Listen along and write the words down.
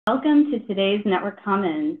Welcome to today's Network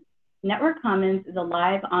Commons. Network Commons is a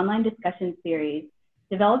live online discussion series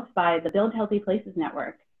developed by the Build Healthy Places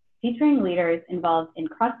Network, featuring leaders involved in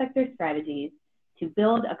cross-sector strategies to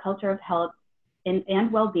build a culture of health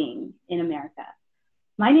and well-being in America.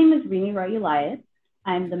 My name is Renee Roy Elias.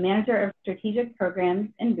 I'm the Manager of Strategic Programs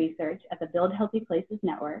and Research at the Build Healthy Places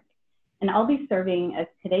Network, and I'll be serving as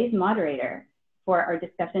today's moderator for our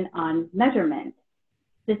discussion on measurement,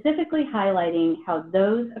 specifically highlighting how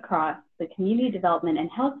those across the community development and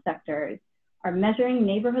health sectors are measuring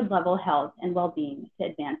neighborhood level health and well-being to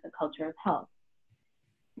advance a culture of health.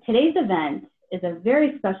 Today's event is a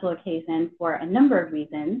very special occasion for a number of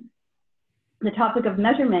reasons. The topic of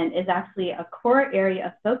measurement is actually a core area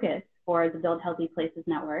of focus for the Build Healthy Places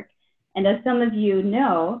Network. And as some of you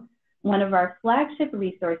know, one of our flagship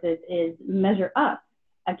resources is Measure Up,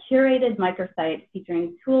 a curated microsite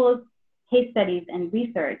featuring tools, case studies, and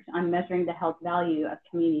research on measuring the health value of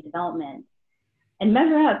community development. And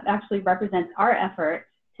Measure Up actually represents our effort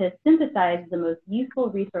to synthesize the most useful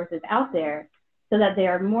resources out there so that they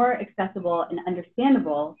are more accessible and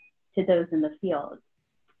understandable to those in the field.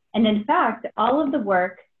 And in fact, all of the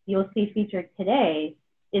work you'll see featured today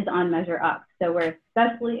is on Measure Up. So we're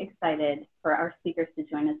especially excited for our speakers to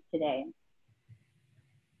join us today.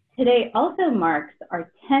 Today also marks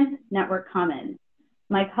our 10th Network Commons.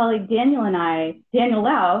 My colleague Daniel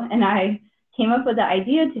Lau and I came up with the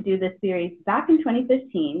idea to do this series back in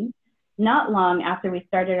 2015, not long after we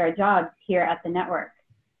started our jobs here at the network.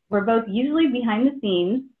 We're both usually behind the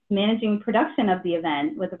scenes, managing production of the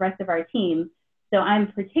event with the rest of our team, so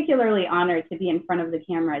I'm particularly honored to be in front of the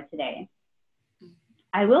camera today.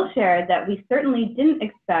 I will share that we certainly didn't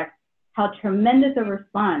expect how tremendous a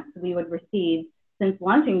response we would receive since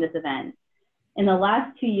launching this event. In the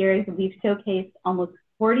last 2 years, we've showcased almost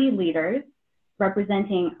 40 leaders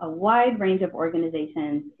representing a wide range of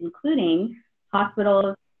organizations, including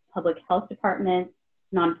hospitals, public health departments,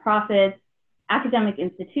 nonprofits, academic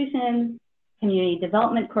institutions, community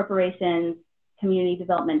development corporations, community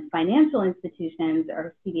development financial institutions,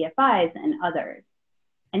 or CDFIs, and others.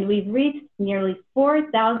 And we've reached nearly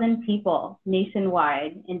 4,000 people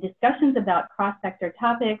nationwide in discussions about cross-sector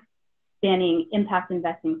topics spanning impact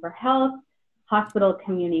investing for health,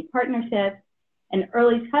 hospital-community partnerships, and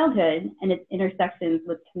early childhood and its intersections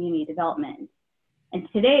with community development. And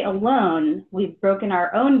today alone, we've broken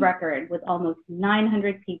our own record with almost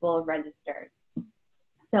 900 people registered.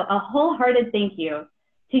 So a wholehearted thank you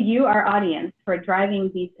to you, our audience, for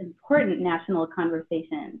driving these important national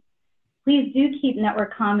conversations. Please do keep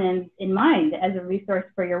Network Commons in mind as a resource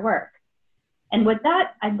for your work. And with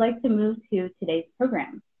that, I'd like to move to today's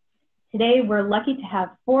program. Today, we're lucky to have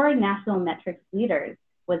 4 national metrics leaders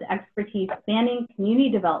with expertise spanning community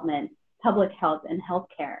development, public health, and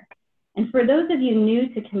healthcare. And for those of you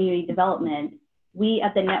new to community development, we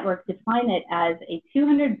at the network define it as a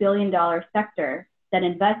 $200 billion sector that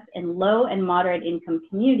invests in low and moderate income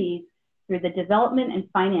communities through the development and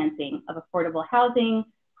financing of affordable housing,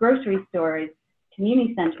 grocery stores,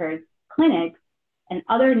 community centers, clinics, and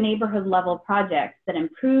other neighborhood level projects that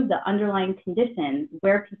improve the underlying conditions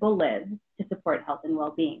where people live to support health and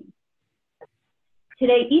well-being.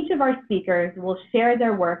 Today, each of our speakers will share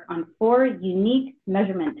their work on 4 unique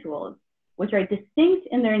measurement tools, which are distinct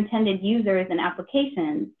in their intended users and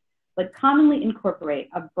applications, but commonly incorporate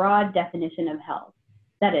a broad definition of health.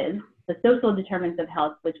 That is, the social determinants of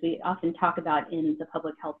health, which we often talk about in the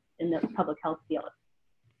public health field.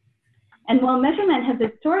 And while measurement has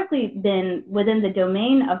historically been within the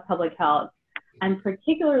domain of public health, I'm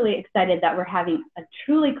particularly excited that we're having a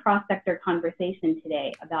truly cross-sector conversation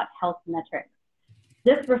today about health metrics.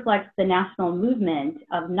 This reflects the national movement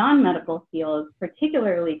of non-medical fields,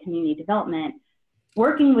 particularly community development,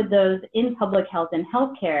 working with those in public health and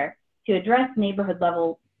healthcare to address neighborhood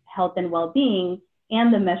level health and well-being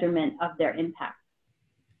and the measurement of their impact.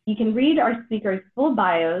 You can read our speakers' full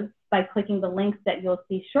bios by clicking the links that you'll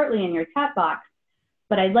see shortly in your chat box,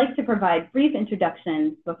 but I'd like to provide brief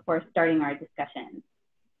introductions before starting our discussion.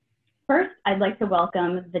 First, I'd like to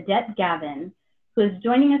welcome Vedette Gavin, who is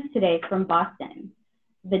joining us today from Boston.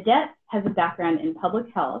 Vedette has a background in public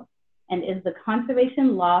health and is the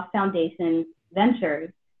Conservation Law Foundation's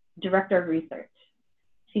Ventures Director of Research.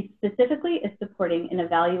 She specifically is supporting an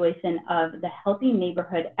evaluation of the Healthy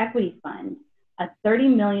Neighborhood Equity Fund, a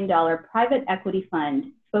 $30 million private equity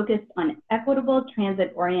fund focused on equitable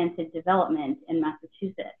transit-oriented development in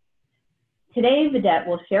Massachusetts. Today, Vedette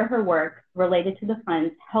will share her work related to the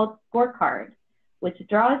fund's health scorecard, which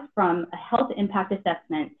draws from a health impact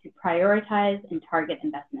assessment to prioritize and target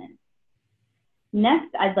investments.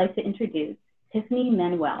 Next, I'd like to introduce Tiffany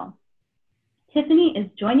Manuel. Tiffany is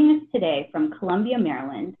joining us today from Columbia,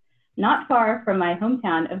 Maryland, not far from my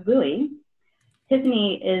hometown of Bowie.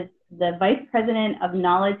 Tiffany is the Vice President of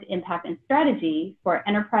Knowledge, Impact, and Strategy for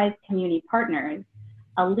Enterprise Community Partners,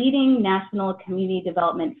 a leading national community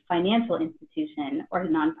development financial institution or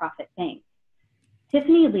nonprofit bank.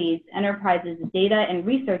 Tiffany leads Enterprise's data and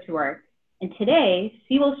research work, and today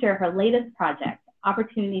she will share her latest project,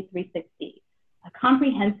 Opportunity 360, a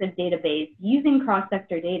comprehensive database using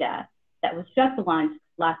cross-sector data that was just launched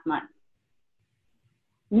last month.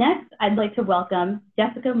 Next, I'd like to welcome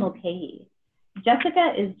Jessica Mulcahy.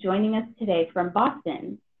 Jessica is joining us today from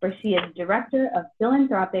Boston, where she is Director of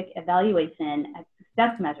Philanthropic Evaluation at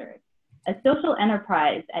Success Measures, a social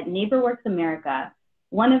enterprise at NeighborWorks America,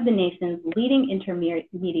 one of the nation's leading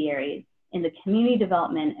intermediaries in the community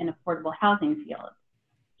development and affordable housing field.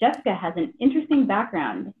 Jessica has an interesting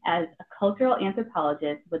background as a cultural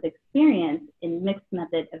anthropologist with experience in mixed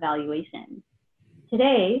method evaluation.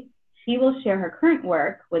 Today, she will share her current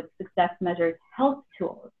work with Success Measures Health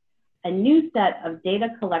Tools, a new set of data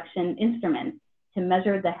collection instruments to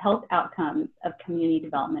measure the health outcomes of community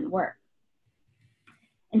development work.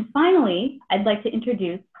 And finally, I'd like to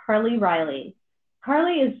introduce Carley Riley.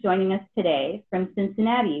 Carley is joining us today from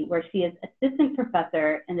Cincinnati, where she is Assistant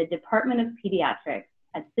Professor in the Department of Pediatrics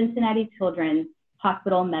at Cincinnati Children's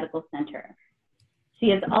Hospital Medical Center. She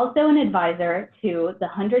is also an advisor to the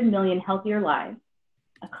 100 Million Healthier Lives,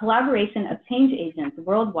 a collaboration of change agents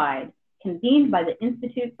worldwide convened by the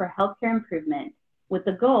Institute for Healthcare Improvement with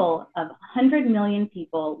the goal of 100 million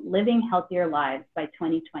people living healthier lives by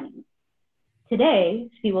 2020. Today,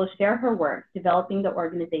 she will share her work developing the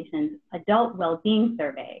organization's Adult Wellbeing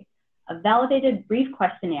Survey, a validated brief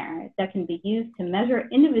questionnaire that can be used to measure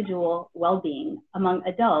individual well-being among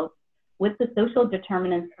adults with the social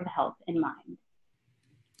determinants of health in mind.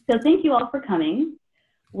 So thank you all for coming.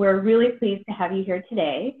 We're really pleased to have you here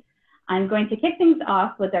today. I'm going to kick things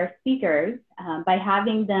off with our speakers by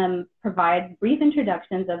having them provide brief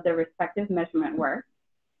introductions of their respective measurement work.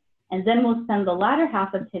 And then we'll spend the latter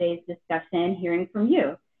half of today's discussion hearing from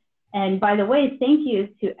you. And by the way, thank you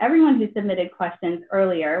to everyone who submitted questions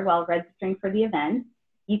earlier while registering for the event.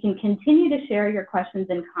 You can continue to share your questions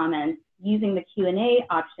and comments using the Q&A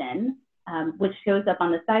option, which shows up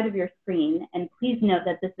on the side of your screen. And please note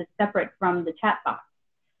that this is separate from the chat box.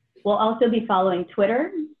 We'll also be following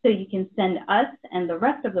Twitter, so you can send us and the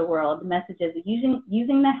rest of the world messages using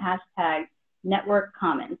the hashtag network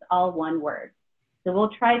comments, all one word. So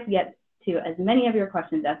we'll try to get to as many of your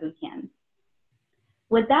questions as we can.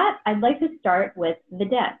 With that, I'd like to start with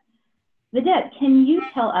Vedette. Vedette, can you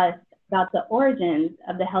tell us about the origins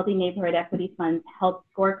of the Healthy Neighborhood Equity Fund's Health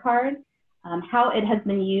Scorecard, how it has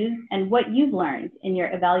been used, and what you've learned in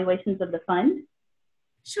your evaluations of the fund?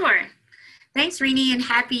 Sure. Thanks, Renee, and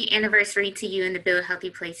happy anniversary to you and the Build Healthy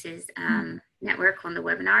Places network on the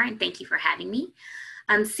webinar, and thank you for having me.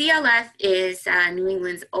 CLF is New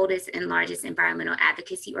England's oldest and largest environmental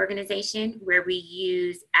advocacy organization, where we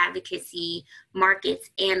use advocacy, markets,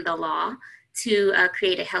 and the law to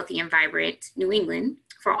create a healthy and vibrant New England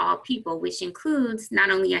for all people, which includes not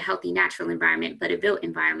only a healthy natural environment, but a built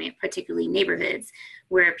environment, particularly neighborhoods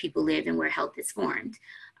where people live and where health is formed.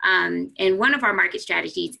 And one of our market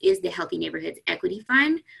strategies is the Healthy Neighborhoods Equity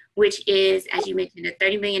Fund, which is, as you mentioned, a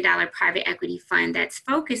 $30 million private equity fund that's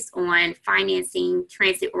focused on financing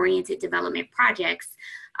transit-oriented development projects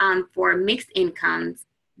for mixed incomes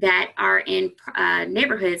that are in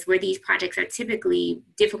neighborhoods where these projects are typically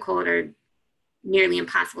difficult or nearly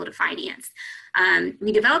impossible to finance.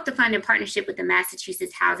 We developed the fund in partnership with the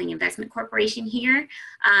Massachusetts Housing Investment Corporation here,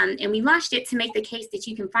 and we launched it to make the case that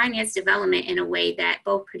you can finance development in a way that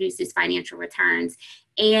both produces financial returns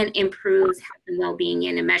and improves health and well-being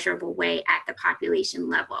in a measurable way at the population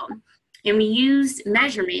level. And we used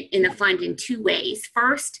measurement in the fund in two ways.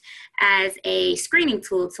 First, as a screening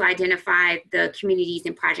tool to identify the communities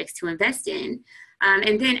and projects to invest in.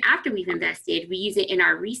 And then after we've invested, we use it in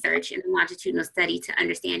our research and longitudinal study to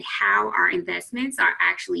understand how our investments are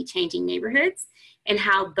actually changing neighborhoods and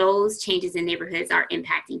how those changes in neighborhoods are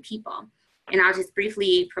impacting people. And I'll just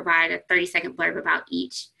briefly provide a 30-second blurb about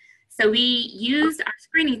each. So we used our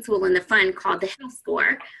screening tool in the fund called the Health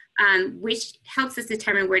Score, which helps us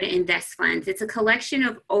determine where to invest funds. It's a collection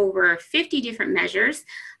of over 50 different measures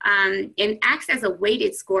and acts as a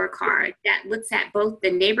weighted scorecard that looks at both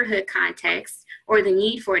the neighborhood context or the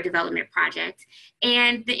need for a development project,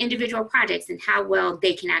 and the individual projects and how well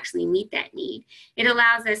they can actually meet that need. It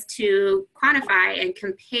allows us to quantify and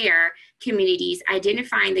compare communities,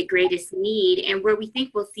 identifying the greatest need and where we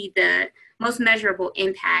think we'll see the most measurable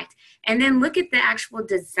impact, and then look at the actual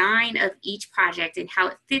design of each project and how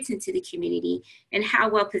it fits into the community and how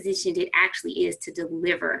well positioned it actually is to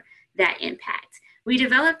deliver that impact. We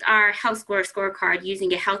developed our health score scorecard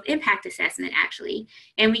using a health impact assessment, actually,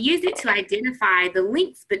 and we used it to identify the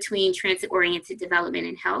links between transit-oriented development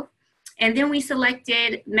and health. And then we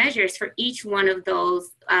selected measures for each one of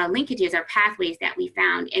those linkages or pathways that we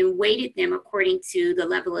found and weighted them according to the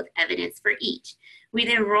level of evidence for each. We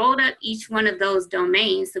then rolled up each one of those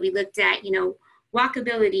domains. So we looked at,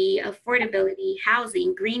 walkability, affordability,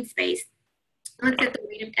 housing, green space, looked at the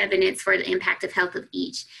weight of evidence for the impact of health of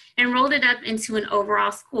each, and rolled it up into an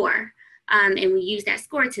overall score. And we used that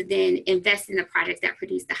score to then invest in the projects that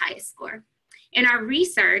produced the highest score. In our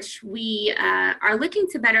research, we are looking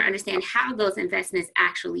to better understand how those investments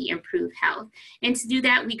actually improve health. And to do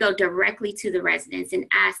that, we go directly to the residents and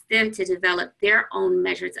ask them to develop their own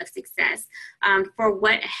measures of success for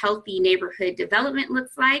what a healthy neighborhood development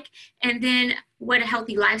looks like, and then what a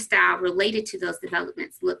healthy lifestyle related to those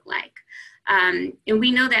developments look like. And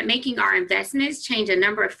we know that making our investments change a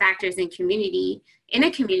number of factors in a community,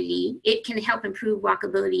 it can help improve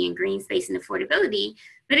walkability and green space and affordability,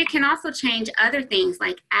 but it can also change other things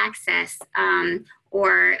like access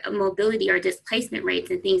or mobility or displacement rates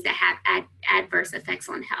and things that have adverse effects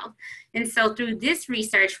on health. And so through this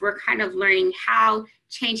research, we're kind of learning how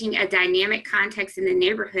changing a dynamic context in the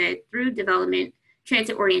neighborhood through development,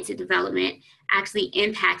 transit-oriented development, actually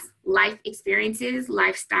impacts life experiences,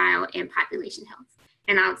 lifestyle, and population health.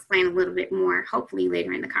 And I'll explain a little bit more, hopefully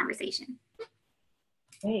later in the conversation.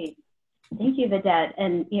 Great. Thank you, Vedette.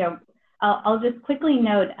 And, I'll just quickly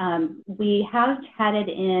note, we have chatted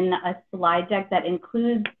in a slide deck that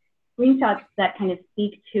includes screenshots that kind of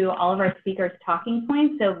speak to all of our speakers' talking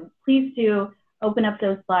points. So please do open up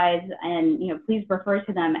those slides and, please refer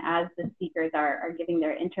to them as the speakers are giving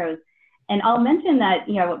their intros. And I'll mention that,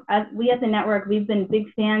 as the network, we've been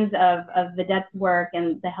big fans of Vedette's work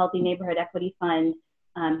and the Healthy Neighborhood Equity Fund,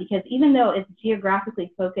 because even though it's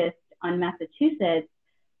geographically focused on Massachusetts,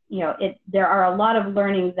 there are a lot of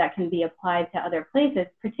learnings that can be applied to other places,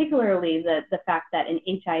 particularly the fact that an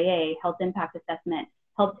HIA, Health Impact Assessment,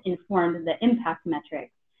 helps inform the impact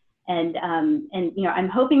metrics. And I'm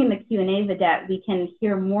hoping in the Q&A, Vedette, we can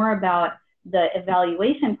hear more about the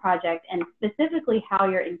evaluation project and specifically how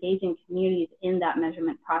you're engaging communities in that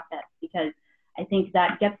measurement process, because I think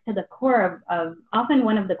that gets to the core of often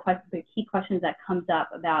one of the key questions that comes up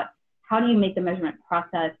about how do you make the measurement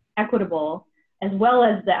process equitable, as well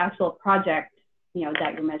as the actual project,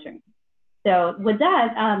 that you're measuring. So with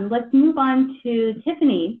that, let's move on to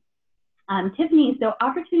Tiffany. Tiffany, so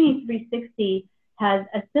Opportunity 360 has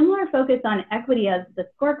a similar focus on equity as the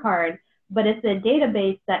scorecard, but it's a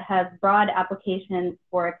database that has broad applications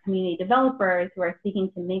for community developers who are seeking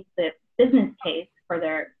to make the business case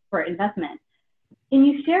for investment. Can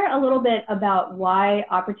you share a little bit about why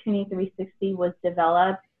Opportunity 360 was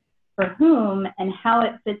developed, for whom, and how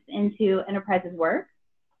it fits into Enterprise's work?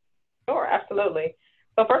 Sure, absolutely.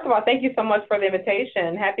 So first of all, thank you so much for the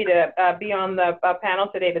invitation. Happy to be on the panel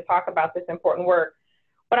today to talk about this important work.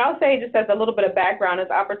 What I'll say, just as a little bit of background, is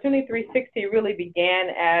Opportunity 360 really began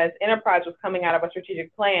as Enterprise was coming out of a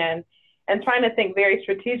strategic plan and trying to think very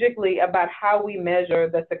strategically about how we measure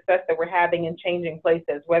the success that we're having in changing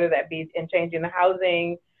places, whether that be in changing the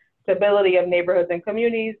housing, stability of neighborhoods and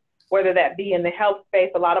communities, whether that be in the health space.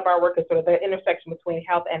 A lot of our work is sort of the intersection between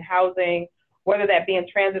health and housing, whether that be in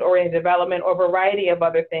transit-oriented development or a variety of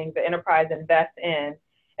other things that Enterprise invests in.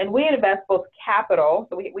 And we invest both capital,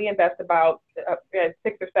 so we invest about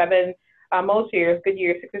 6 or 7, most years, good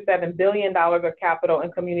years, $6 or $7 billion of capital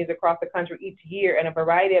in communities across the country each year in a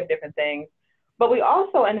variety of different things. But we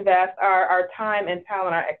also invest our time and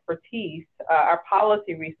talent, our expertise, our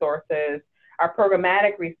policy resources, our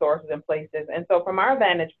programmatic resources in places. And so from our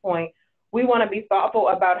vantage point, we want to be thoughtful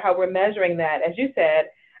about how we're measuring that, as you said,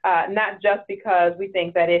 not just because we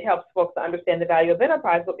think that it helps folks to understand the value of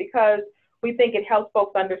enterprise, but because we think it helps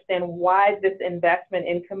folks understand why this investment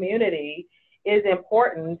in community is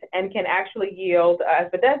important and can actually yield, as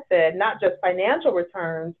Vedette said, not just financial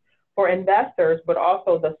returns for investors, but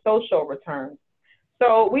also the social returns.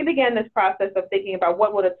 So we began this process of thinking about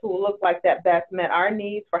what would a tool look like that best met our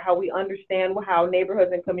needs for how we understand how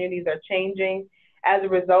neighborhoods and communities are changing as a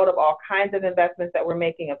result of all kinds of investments that we're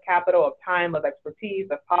making, of capital, of time, of expertise,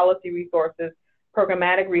 of policy resources,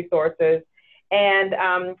 programmatic resources. And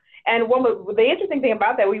And the interesting thing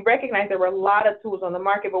about that, we recognized there were a lot of tools on the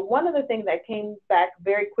market, but one of the things that came back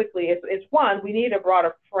very quickly is one, we needed a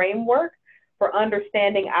broader framework for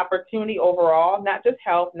understanding opportunity overall, not just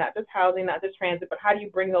health, not just housing, not just transit, but how do you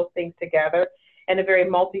bring those things together in a very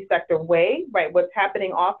multi-sector way, right? What's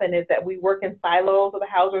happening often is that we work in silos, so the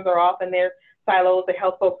housers are off in their silos, the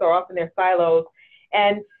health folks are off in their silos.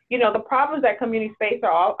 And, you know, the problems that communities face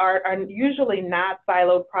are usually not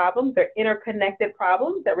siloed problems. They're interconnected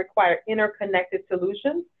problems that require interconnected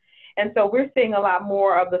solutions. And so we're seeing a lot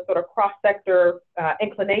more of the sort of cross-sector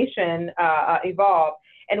inclination evolve.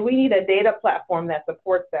 And we need a data platform that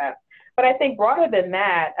supports that. But I think broader than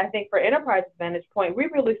that, I think for Enterprise's vantage point, we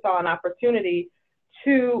really saw an opportunity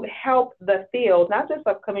to help the field, not just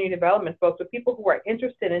of community development folks, but people who are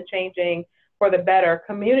interested in changing for the better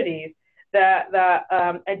communities,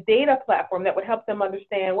 a data platform that would help them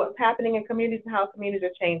understand what's happening in communities and how communities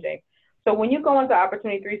are changing. So when you go into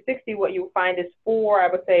Opportunity 360, what you find is 4, I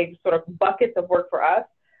would say, sort of buckets of work for us.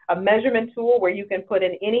 A measurement tool where you can put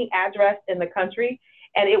in any address in the country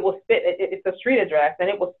and it will spit, it's a street address, and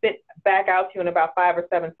it will spit back out to you in about 5 or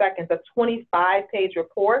 7 seconds, a 25-page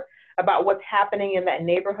report about what's happening in that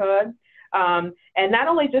neighborhood. And not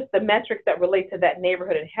only just the metrics that relate to that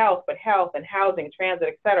neighborhood and health, but health and housing, transit,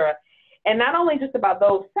 et cetera. And not only just about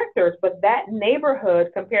those sectors, but that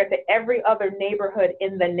neighborhood compared to every other neighborhood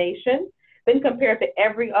in the nation, then compared to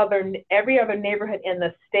every other neighborhood in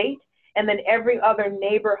the state, and then every other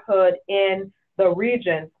neighborhood in the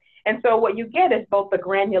region. And so what you get is both the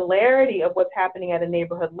granularity of what's happening at a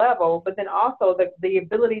neighborhood level, but then also the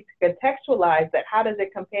ability to contextualize that. How does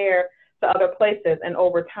it compare to other places and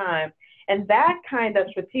over time? And that kind of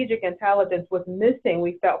strategic intelligence was missing,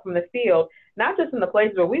 we felt, from the field, not just in the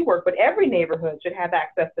places where we work, but every neighborhood should have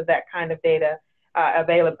access to that kind of data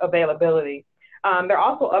availability. There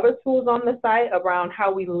are also other tools on the site around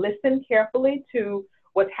how we listen carefully to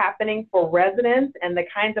what's happening for residents and the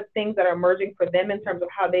kinds of things that are emerging for them in terms of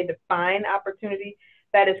how they define opportunity.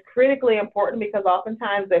 That is critically important because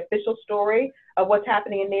oftentimes the official story of what's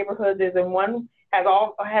happening in neighborhoods is has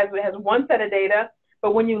one set of data,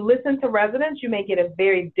 but when you listen to residents, you may get a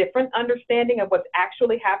very different understanding of what's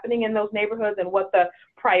actually happening in those neighborhoods and what the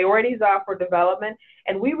priorities are for development.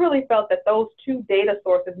 And we really felt that those two data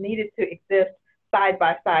sources needed to exist side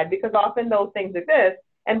by side because often those things exist.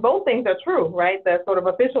 And both things are true, right? The sort of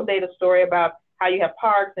official data story about how you have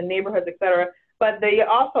parks and neighborhoods, et cetera, but there's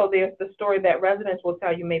the story that residents will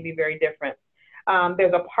tell you may be very different.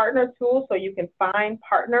 There's a partner tool, so you can find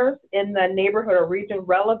partners in the neighborhood or region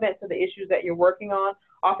relevant to the issues that you're working on.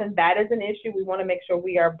 Often that is an issue. We want to make sure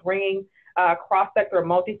we are bringing cross-sector or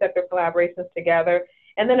multi-sector collaborations together.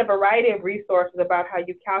 And then a variety of resources about how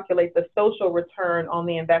you calculate the social return on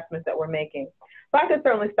the investments that we're making. So I could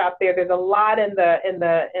certainly stop there. There's a lot in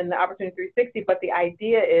the Opportunity 360, but the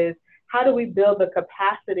idea is how do we build the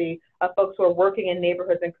capacity of folks who are working in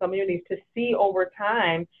neighborhoods and communities to see over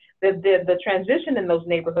time the transition in those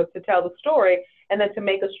neighborhoods to tell the story and then to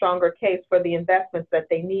make a stronger case for the investments that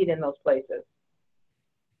they need in those places.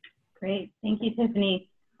 Great, thank you, Tiffany.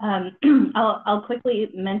 I'll quickly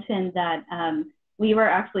mention that we were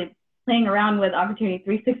actually playing around with Opportunity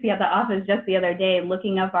 360 at the office just the other day,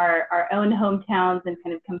 looking up our own hometowns and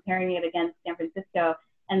kind of comparing it against San Francisco.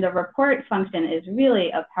 And the report function is really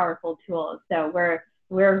a powerful tool. So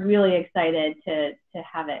we're really excited to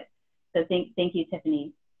have it. So thank you,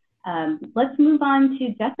 Tiffany. Let's move on to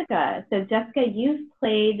Jessica. So Jessica, you've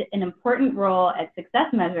played an important role at Success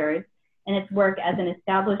Measures in its work as an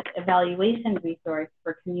established evaluation resource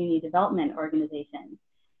for community development organizations.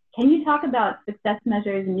 Can you talk about Success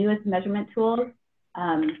Measures' newest measurement tools,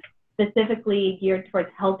 specifically geared towards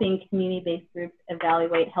helping community-based groups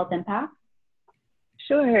evaluate health impact?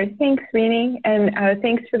 Sure, thanks, Renee, and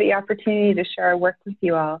thanks for the opportunity to share our work with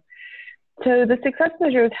you all. So the Success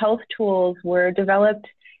Measures health tools were developed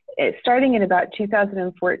starting in about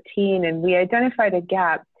 2014, and we identified a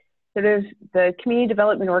gap. So the community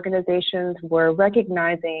development organizations were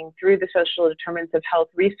recognizing through the social determinants of health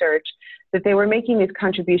research that they were making these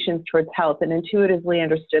contributions towards health and intuitively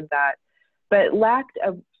understood that, but lacked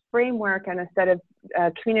a framework and a set of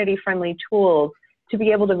community-friendly tools to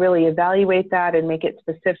be able to really evaluate that and make it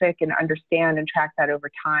specific and understand and track that over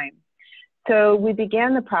time. So we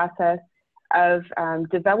began the process of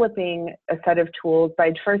developing a set of tools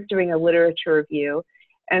by first doing a literature review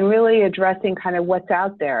and really addressing kind of what's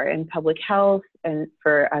out there in public health and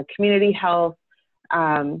for community health,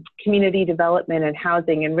 community development and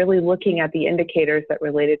housing, and really looking at the indicators that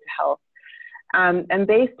related to health. And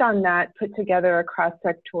based on that, put together a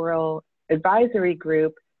cross-sectoral advisory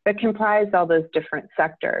group that comprised all those different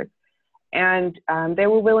sectors. And they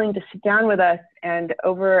were willing to sit down with us and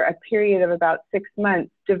over a period of about 6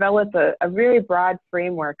 months, develop a very broad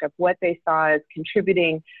framework of what they saw as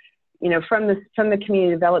contributing, from the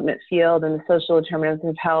community development field and the social determinants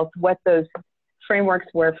of health, what those frameworks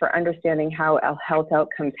were for understanding how health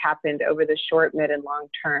outcomes happened over the short, mid, and long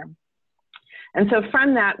term. And so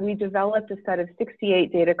from that, we developed a set of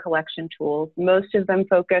 68 data collection tools, most of them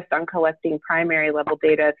focused on collecting primary level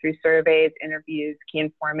data through surveys, interviews, key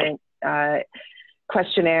informant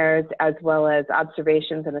questionnaires, as well as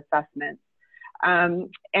observations and assessments,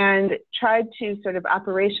 and tried to sort of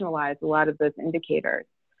operationalize a lot of those indicators.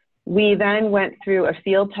 We then went through a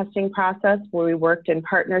field testing process where we worked in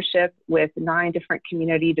partnership with 9 different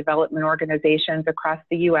community development organizations across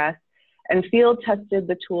the US and field tested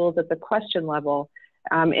the tools at the question level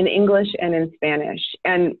in English and in Spanish.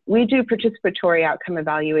 And we do participatory outcome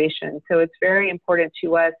evaluation, so it's very important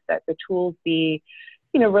to us that the tools be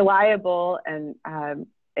reliable and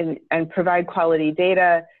provide quality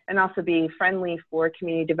data, and also being friendly for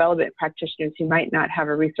community development practitioners who might not have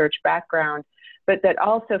a research background, but that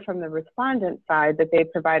also from the respondent side, that they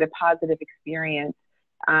provide a positive experience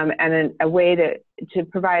and a way to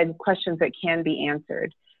provide questions that can be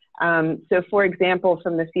answered. So for example,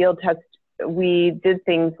 from the field test, we did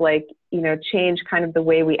things like, change kind of the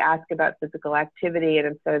way we ask about physical activity, and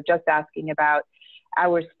instead of just asking about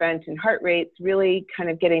hours spent and heart rates, really kind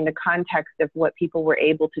of getting the context of what people were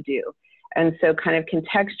able to do. And so kind of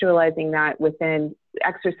contextualizing that within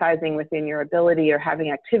exercising within your ability or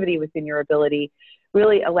having activity within your ability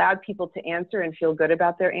really allowed people to answer and feel good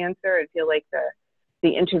about their answer and feel like the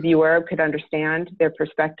interviewer could understand their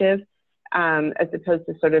perspective, as opposed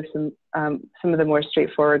to sort of some of the more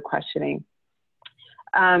straightforward questioning.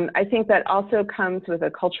 I think that also comes with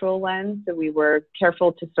a cultural lens. So we were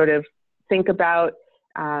careful to sort of think about,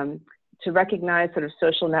 to recognize sort of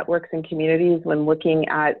social networks and communities when looking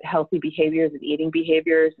at healthy behaviors and eating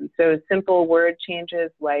behaviors. And so simple word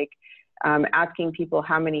changes like asking people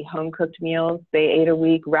how many home-cooked meals they ate a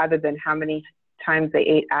week rather than how many times they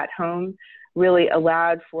ate at home really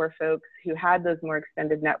allowed for folks who had those more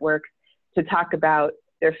extended networks to talk about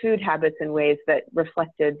their food habits in ways that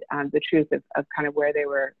reflected the truth of kind of where they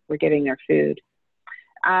were getting their food.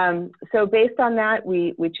 So based on that,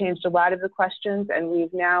 we changed a lot of the questions, and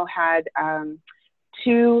we've now had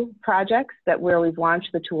 2 projects where we've launched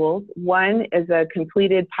the tools. One is a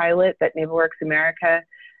completed pilot that NeighborWorks America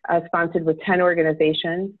sponsored with 10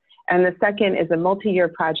 organizations. And the second is a multi-year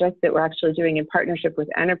project that we're actually doing in partnership with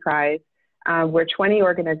Enterprise, where 20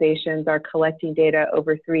 organizations are collecting data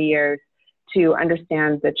over 3 years to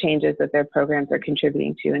understand the changes that their programs are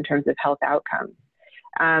contributing to in terms of health outcomes.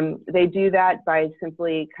 They do that by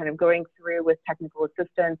simply kind of going through with technical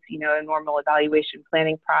assistance, a normal evaluation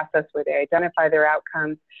planning process where they identify their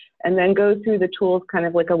outcomes and then go through the tools kind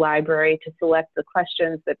of like a library to select the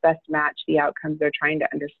questions that best match the outcomes they're trying to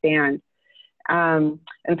understand. And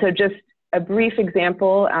so just a brief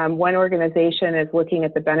example, one organization is looking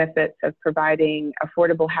at the benefits of providing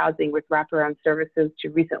affordable housing with wraparound services to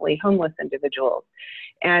recently homeless individuals.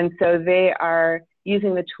 And so they are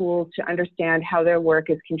using the tools to understand how their work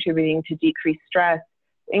is contributing to decreased stress,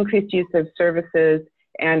 increased use of services,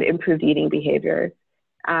 and improved eating behaviors.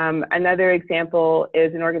 Another example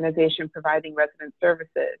is an organization providing resident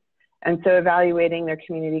services. And so evaluating their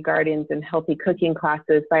community gardens and healthy cooking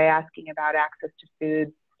classes by asking about access to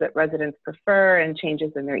foods that residents prefer and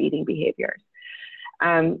changes in their eating behaviors.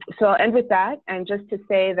 So I'll end with that. And just to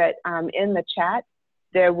say that in the chat,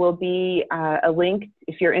 there will be a link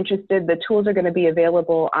if you're interested. The tools are going to be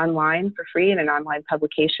available online for free in an online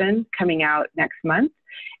publication coming out next month.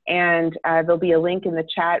 And there'll be a link in the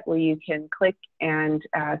chat where you can click and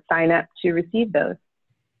sign up to receive those.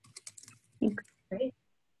 Thanks. Great.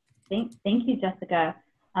 Thank you, Jessica.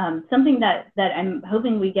 Something that I'm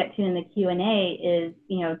hoping we get to in the Q&A is,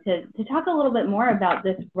 to talk a little bit more about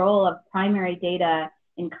this role of primary data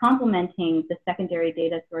in complementing the secondary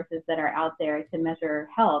data sources that are out there to measure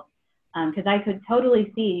health. Because I could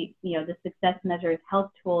totally see, the success measures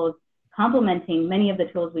health tools complementing many of the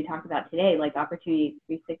tools we talked about today, like Opportunity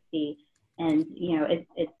 360. And,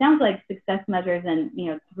 it sounds like success measures and,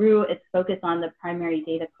 through its focus on the primary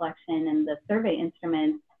data collection and the survey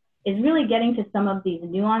instruments is really getting to some of these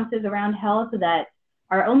nuances around health that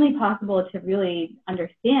are only possible to really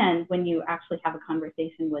understand when you actually have a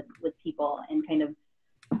conversation with people and kind of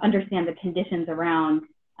understand the conditions around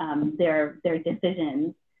their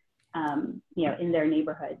decisions, in their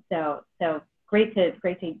neighborhood. So great to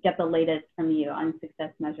get the latest from you on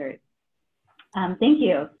success measures. Thank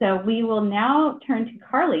you. So we will now turn to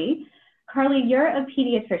Carley. Carley, you're a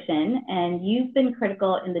pediatrician, and you've been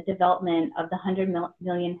critical in the development of the 100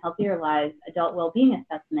 Million Healthier Lives Adult Wellbeing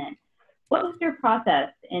Assessment. What was your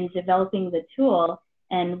process in developing the tool,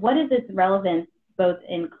 and what is its relevance both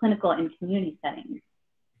in clinical and community settings?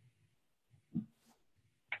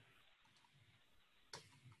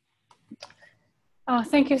 Oh,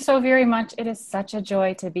 thank you so very much. It is such a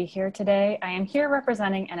joy to be here today. I am here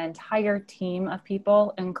representing an entire team of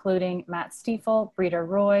people, including Matt Stiefel, Renee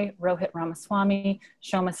Roy, Rohit Ramaswamy,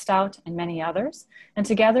 Shoma Stout, and many others. And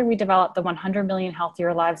together we developed the 100 Million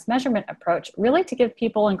Healthier Lives measurement approach, really to give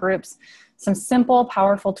people and groups some simple,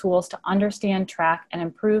 powerful tools to understand, track, and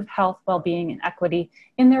improve health, well-being, and equity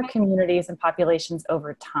in their communities and populations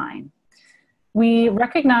over time. We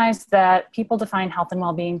recognize that people define health and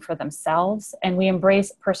well-being for themselves, and we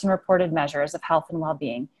embrace person-reported measures of health and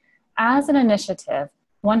well-being. As an initiative,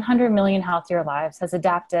 100 Million Healthier Lives has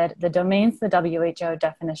adapted the domains of the WHO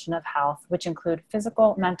definition of health, which include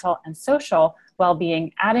physical, mental, and social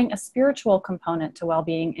well-being, adding a spiritual component to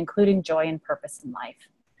well-being, including joy and purpose in life.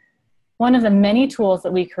 One of the many tools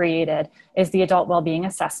that we created is the Adult Wellbeing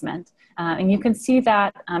Assessment. And you can see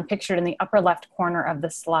that pictured in the upper left corner of the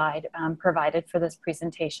slide provided for this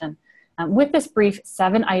presentation. With this brief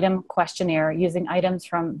 7-item questionnaire using items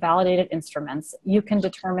from validated instruments, you can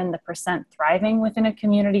determine the percent thriving within a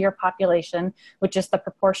community or population, which is the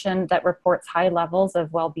proportion that reports high levels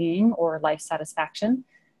of well-being or life satisfaction,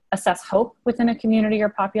 assess hope within a community or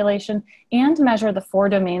population, and measure the 4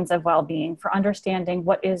 domains of well-being for understanding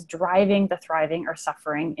what is driving the thriving or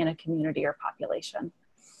suffering in a community or population.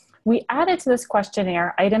 We added to this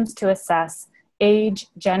questionnaire items to assess age,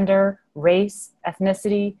 gender, race,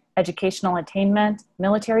 ethnicity, educational attainment,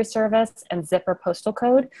 military service, and zip or postal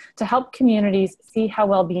code to help communities see how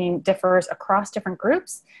well-being differs across different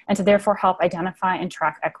groups and to therefore help identify and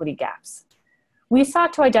track equity gaps. We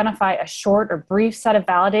sought to identify a short or brief set of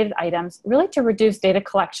validated items really to reduce data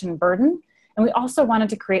collection burden, and we also wanted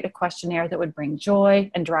to create a questionnaire that would bring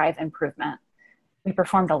joy and drive improvement. We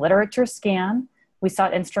performed a literature scan. We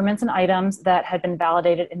sought instruments and items that had been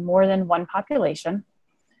validated in more than one population.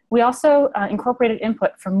 We also incorporated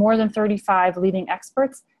input from more than 35 leading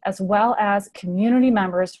experts, as well as community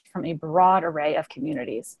members from a broad array of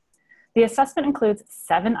communities. The assessment includes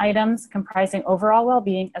 7 items comprising overall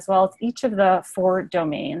well-being, as well as each of the 4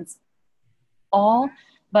 domains. All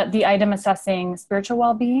but the item assessing spiritual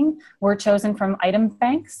well-being were chosen from item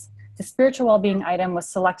banks. The spiritual well-being item was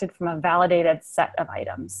selected from a validated set of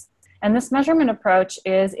items. And this measurement approach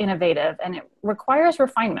is innovative and it requires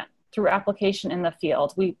refinement through application in the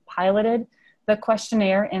field. We piloted the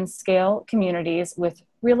questionnaire in scale communities with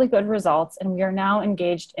really good results, and we are now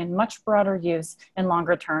engaged in much broader use and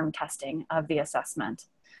longer term testing of the assessment.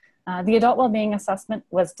 The Adult Wellbeing Assessment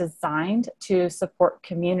was designed to support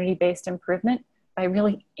community-based improvement by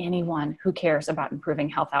really anyone who cares about improving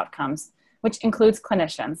health outcomes, which includes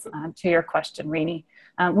clinicians, to your question, Renee.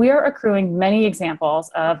 We are accruing many examples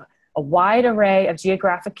of a wide array of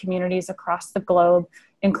geographic communities across the globe,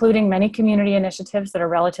 including many community initiatives that are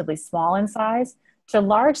relatively small in size, to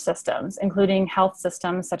large systems, including health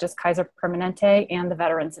systems such as Kaiser Permanente and the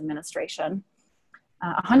Veterans Administration.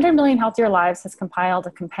 100 Million Healthier Lives has compiled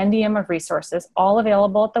a compendium of resources, all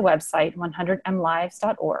available at the website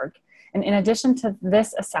 100mlives.org. And in addition to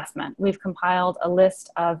this assessment, we've compiled a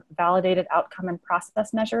list of validated outcome and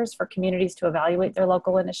process measures for communities to evaluate their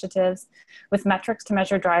local initiatives, with metrics to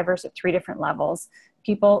measure drivers at 3 different levels: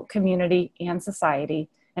 people, community, and society.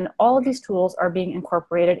 And all of these tools are being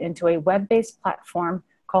incorporated into a web-based platform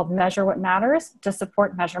called Measure What Matters to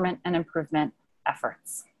support measurement and improvement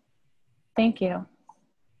efforts. Thank you.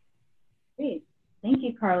 Great. Thank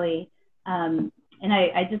you, Carley. And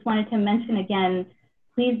I just wanted to mention again,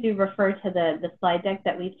 please do refer to the slide deck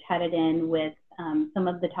that we've chatted in with some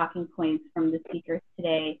of the talking points from the speakers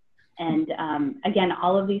today. And again,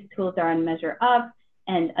 all of these tools are on Measure Up,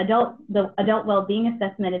 and the Adult Wellbeing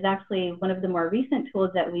Assessment is actually one of the more recent tools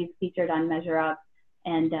that we've featured on Measure Up.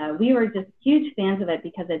 And we were just huge fans of it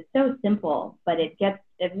because it's so simple, but it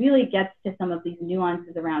really gets to some of these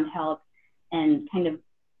nuances around health and kind of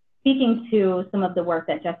speaking to some of the work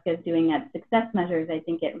that Jessica is doing at Success Measures. I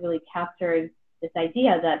think it really captures this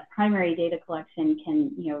idea that primary data collection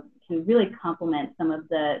can really complement some of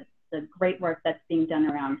the great work that's being done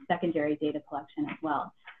around secondary data collection as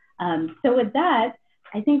well. So with that,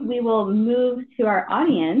 I think we will move to our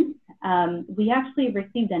audience. We actually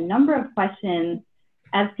received a number of questions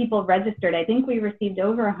as people registered. I think we received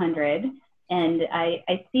over 100, and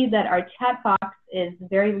I see that our chat box is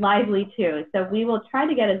very lively too. So we will try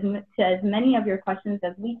to get to as many of your questions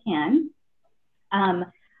as we can.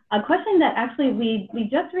 A question that actually we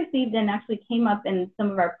just received and actually came up in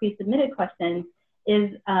some of our pre-submitted questions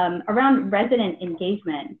is around resident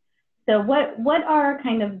engagement. So what are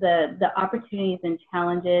kind of the opportunities and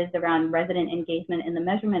challenges around resident engagement in the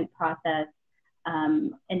measurement process?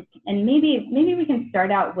 And maybe we can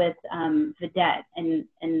start out with Vedette,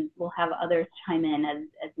 and we'll have others chime in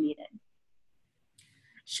as needed.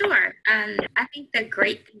 Sure. I think the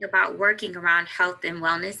great thing about working around health and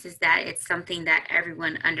wellness is that it's something that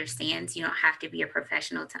everyone understands. You don't have to be a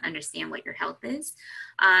professional to understand what your health is.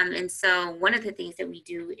 And so one of the things that we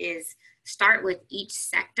do is start with each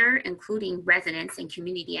sector, including residents and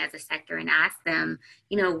community as a sector, and ask them,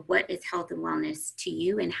 what is health and wellness to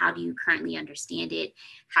you, and how do you currently understand it?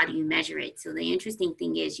 How do you measure it? So the interesting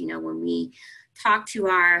thing is, when we talk to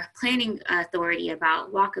our planning authority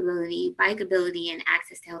about walkability, bikeability, and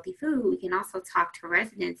access to healthy food, we can also talk to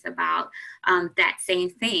residents about that same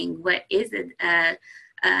thing. What is a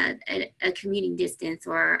commuting distance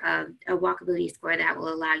or a walkability score that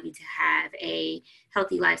will allow you to have a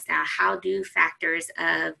healthy lifestyle? How do factors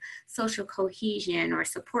of social cohesion or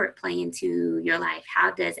support play into your life?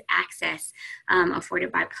 How does access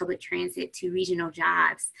afforded by public transit to regional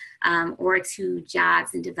jobs or to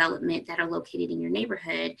jobs and development that are located in your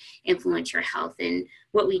neighborhood influence your health? And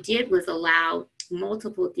what we did was allow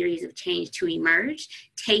multiple theories of change to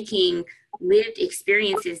emerge, taking lived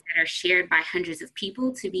experiences that are shared by hundreds of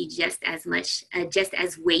people to be just as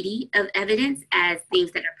weighty of evidence as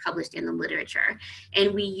things that are published in the literature.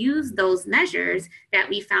 And we use those measures that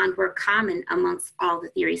we found were common amongst all the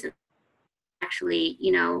theories of actually,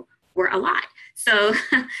 were a lot. So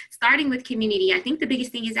starting with community, I think the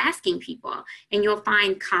biggest thing is asking people, and you'll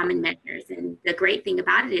find common measures. And the great thing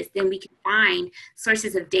about it is then we can find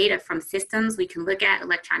sources of data from systems. We can look at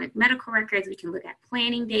electronic medical records, we can look at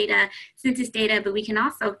planning data, census data, but we can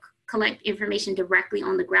also collect information directly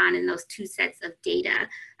on the ground, and those two sets of data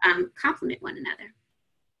complement one another.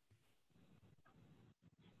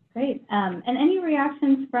 Great. And any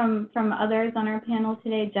reactions from others on our panel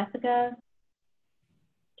today? Jessica?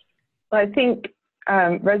 Well, I think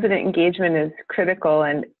resident engagement is critical,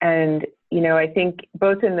 and I think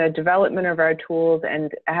both in the development of our tools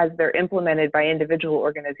and as they're implemented by individual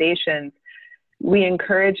organizations, we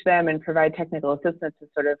encourage them and provide technical assistance to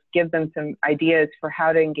sort of give them some ideas for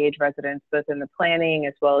how to engage residents, both in the planning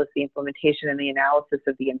as well as the implementation and the analysis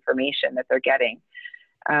of the information that they're getting.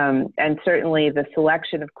 And certainly the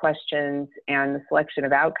selection of questions and the selection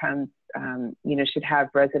of outcomes, should have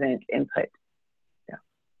resident input.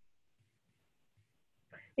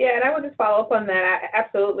 Yeah, and I would just follow up on that. I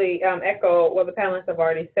absolutely echo what the panelists have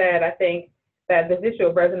already said. I think that this issue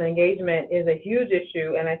of resident engagement is a huge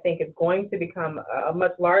issue, and I think it's going to become a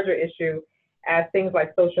much larger issue as things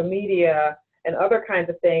like social media and other kinds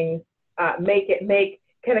of things kind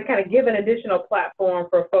of give an additional platform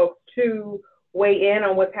for folks to weigh in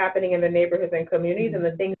on what's happening in their neighborhoods and communities and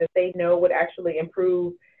the things that they know would actually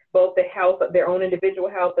improve both the health of their own individual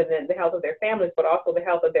health and then the health of their families, but also the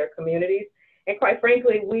health of their communities. And quite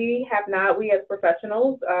frankly, we as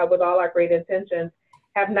professionals, with all our great intentions,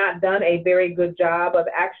 have not done a very good job of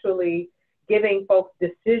actually giving folks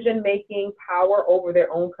decision-making power over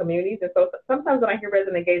their own communities. And so sometimes when I hear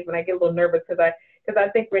resident engagement, I get a little nervous because I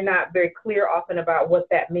think we're not very clear often about what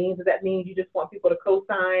that means. Does that mean you just want people to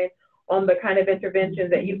co-sign on the kind of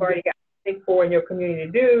interventions that you've already got something for in your community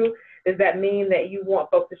to do? Does that mean that you want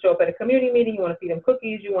folks to show up at a community meeting, you want to feed them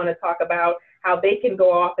cookies, you want to talk about how they can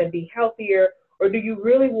go off and be healthier? Or do you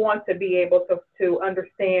really want to be able to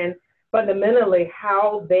understand fundamentally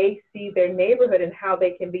how they see their neighborhood and how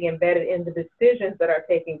they can be embedded in the decisions that are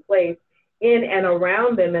taking place in and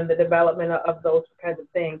around them in the development of those kinds of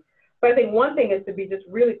things? But I think one thing is to be just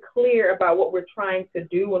really clear about what we're trying to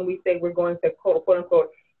do when we say we're going to quote unquote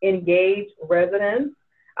engage residents,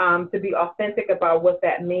 to be authentic about what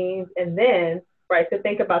that means, and then to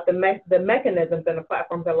think about the mechanisms and the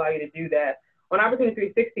platforms that allow you to do that. On Opportunity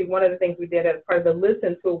 360, one of the things we did as part of the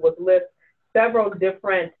Listen tool was list several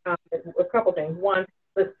different, a couple things. One,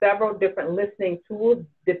 list several different listening tools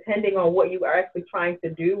depending on what you are actually trying to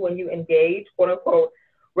do when you engage, quote unquote,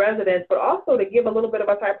 residents, but also to give a little bit of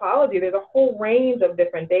a typology. There's a whole range of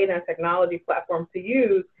different data and technology platforms to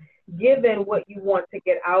use given what you want to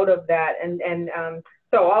get out of that.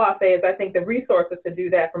 So all I'll say is I think the resources to do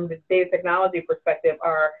that from the data technology perspective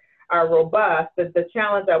are robust. The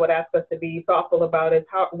challenge I would ask us to be thoughtful about is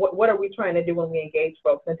what are we trying to do when we engage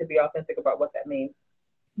folks, and to be authentic about what that means.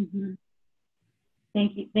 Mm-hmm.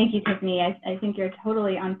 Thank you, Tiffany. I think you're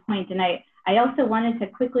totally on point. And I also wanted to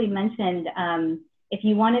quickly mention, if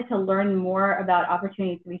you wanted to learn more about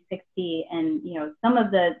Opportunity 360 and some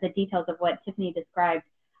of the details of what Tiffany described,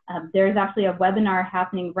 There's actually a webinar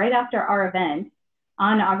happening right after our event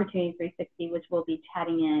on Opportunity 360, which we'll be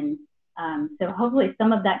chatting in. So hopefully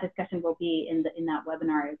some of that discussion will be in that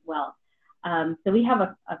webinar as well. So we have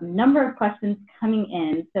a number of questions coming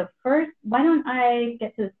in. So first, why don't I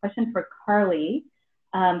get to this question for Carley?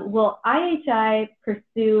 Will IHI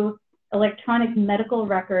pursue electronic medical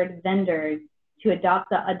record vendors to adopt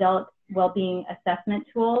the adult well-being assessment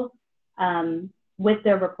tools with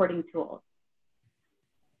their reporting tools?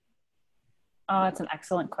 Oh, that's an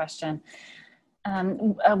excellent question.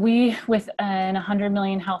 We, within 100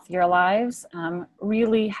 million healthier lives,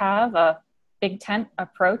 really have a big tent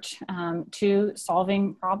approach to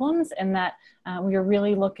solving problems, in that we are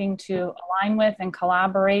really looking to align with and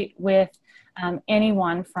collaborate with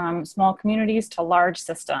anyone from small communities to large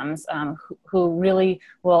systems who really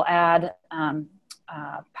will add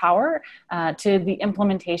power to the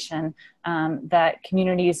implementation that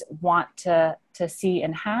communities want to see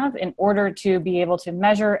and have in order to be able to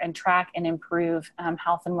measure and track and improve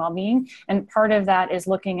health and well-being. And part of that is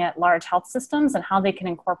looking at large health systems and how they can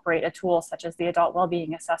incorporate a tool such as the adult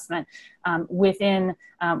well-being assessment within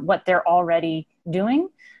what they're already doing.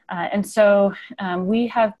 And so we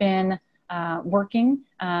have been working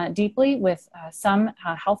deeply with some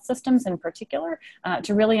health systems in particular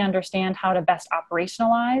to really understand how to best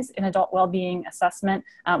operationalize an adult well-being assessment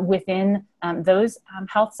within those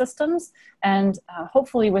health systems. And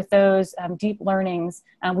hopefully with those deep learnings,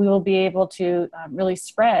 we will be able to really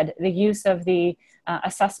spread the use of the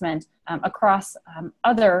assessment across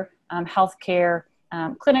other healthcare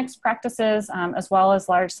clinics, practices, as well as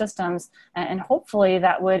large systems. And hopefully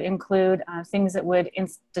that would include things that would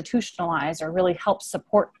institutionalize or really help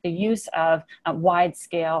support the use of a wide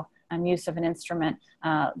scale use of an instrument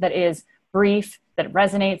that is brief, that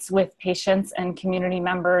resonates with patients and community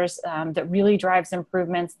members, that really drives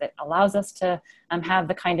improvements, that allows us to have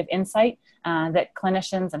the kind of insight that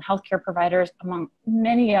clinicians and healthcare providers, among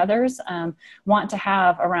many others, want to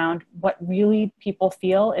have around what really people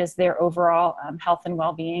feel is their overall health and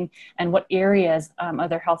well-being, and what areas of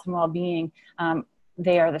their health and well-being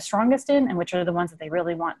they are the strongest in, and which are the ones that they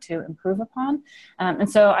really want to improve upon. And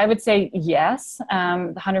so I would say yes,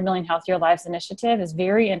 the 100 Million Healthier Lives Initiative is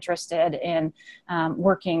very interested in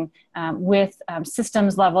working with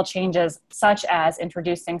systems level changes, such as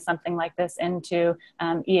introducing something like this into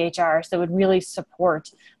EHR, so it would really support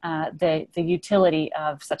the utility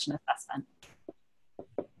of such an assessment.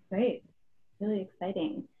 Great, really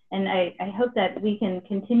exciting. And I hope that we can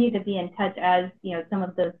continue to be in touch as some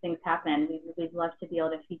of those things happen. We'd love to be able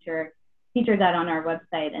to feature that on our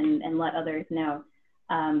website and let others know.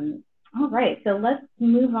 All right, so let's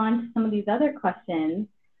move on to some of these other questions.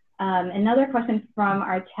 Another question from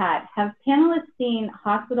our chat: have panelists seen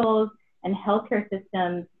hospitals and healthcare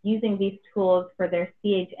systems using these tools for their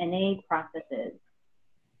CHNA processes?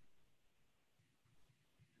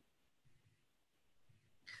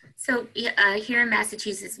 So here in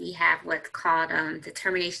Massachusetts, we have what's called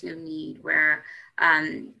determination of need, where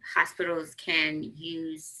hospitals can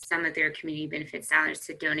use some of their community benefit dollars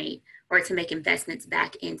to donate or to make investments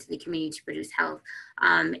back into the community to produce health.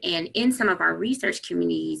 And in some of our research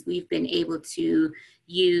communities, we've been able to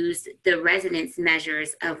use the residence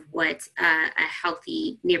measures of what a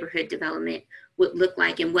healthy neighborhood development would look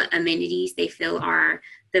like and what amenities they feel are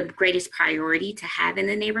the greatest priority to have in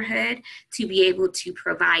the neighborhood, to be able to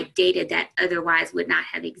provide data that otherwise would not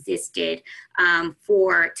have existed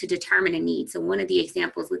to determine a need. So one of the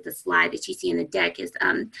examples with the slide that you see in the deck is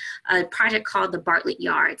a project called the Bartlett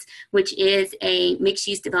Yards, which is a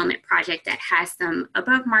mixed-use development project that has some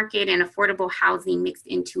above market and affordable housing mixed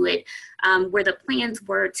into it, where the plans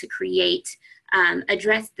were to create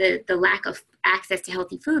address the lack of access to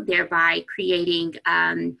healthy food, thereby creating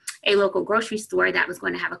a local grocery store that was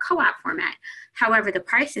going to have a co-op format. However, the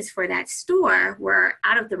prices for that store were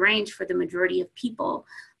out of the range for the majority of people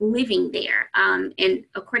living there. And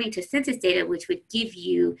according to census data, which would give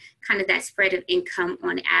you kind of that spread of income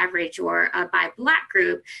on average or by Black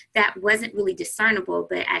group, that wasn't really discernible.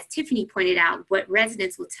 But as Tiffany pointed out, what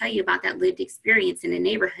residents will tell you about that lived experience in the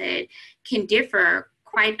neighborhood can differ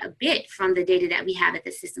quite a bit from the data that we have at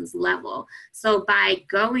the systems level. So by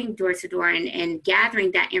going door to door and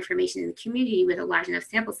gathering that information in the community with a large enough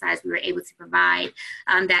sample size, we were able to provide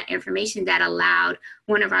that information that allowed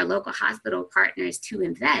one of our local hospital partners to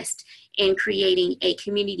invest in creating a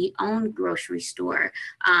community-owned grocery store.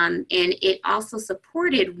 And it also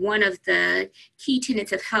supported one of the key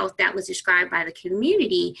tenets of health that was described by the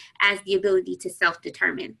community as the ability to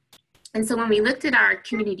self-determine. And so when we looked at our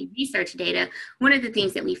community research data, one of the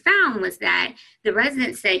things that we found was that the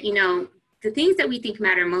residents said, the things that we think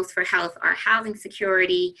matter most for health are housing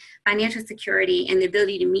security, financial security, and the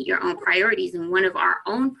ability to meet your own priorities. And one of our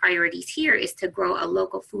own priorities here is to grow a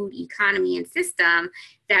local food economy and system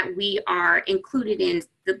that we are included in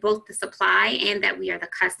both the supply and that we are the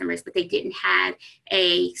customers, but they didn't have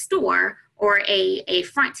a store or a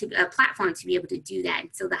platform to be able to do that. And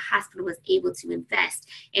so the hospital was able to invest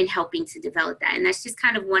in helping to develop that. And that's just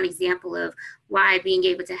kind of one example of why being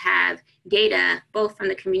able to have data, both from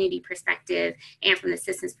the community perspective and from the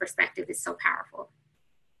systems perspective, is so powerful.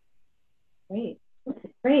 Great.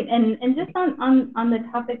 Great. And just on the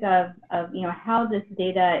topic of how this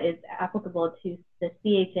data is applicable to the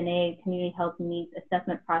CHNA community health needs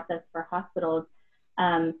assessment process for hospitals,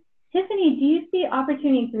 Tiffany, do you see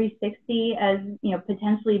Opportunity 360 as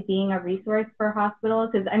potentially being a resource for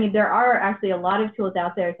hospitals? Because I mean, there are actually a lot of tools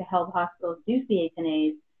out there to help hospitals do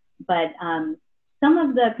CHNAs, but some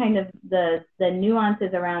of the kind of the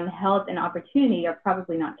nuances around health and opportunity are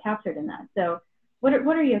probably not captured in that. So what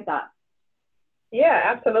are your thoughts? Yeah,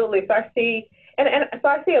 absolutely. So I see, so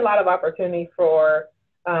I see a lot of opportunity for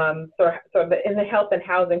in the health and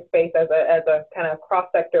housing space as a kind of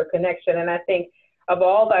cross-sector connection. And I think of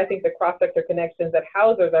all the cross-sector connections that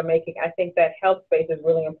housers are making, I think that health space is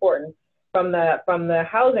really important. From the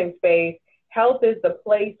housing space, health is the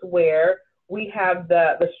place where we have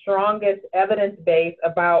the strongest evidence base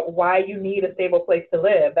about why you need a stable place to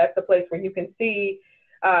live. That's the place where you can see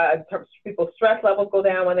people's stress levels go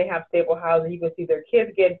down when they have stable housing. You can see their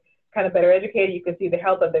kids get kind of better educated. You can see the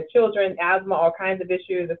health of their children, asthma, all kinds of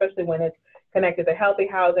issues, especially when it's connected to healthy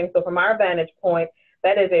housing. So from our vantage point,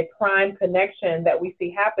 that is a prime connection that we see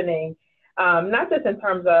happening, not just in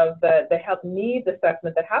terms of the health needs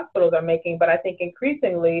assessment that hospitals are making, but I think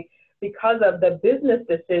increasingly because of the business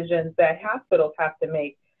decisions that hospitals have to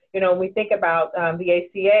make. When we think about the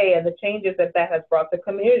ACA and the changes that has brought to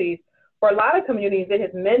communities, for a lot of communities, it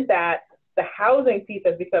has meant that the housing piece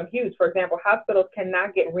has become huge. For example, hospitals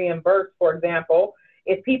cannot get reimbursed, for example,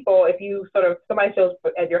 if somebody shows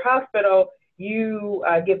at your hospital, you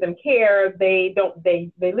give them care, they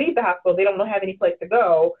leave the hospital, they don't have any place to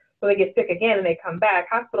go, so they get sick again and they come back.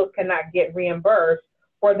 Hospitals cannot get reimbursed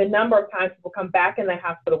for the number of times people come back in the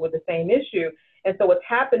hospital with the same issue. And so what's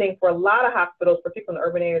happening for a lot of hospitals, particularly in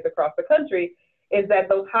urban areas across the country, is that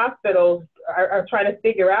those hospitals are trying to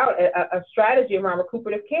figure out a strategy around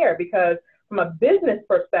recuperative care, because from a business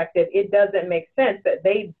perspective, it doesn't make sense that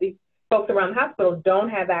these folks around the hospital don't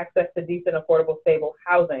have access to decent, affordable, stable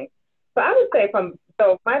housing. So I would say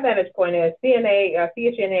so my vantage point is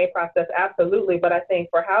CHNA process, absolutely, but I think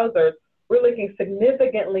for housers, we're looking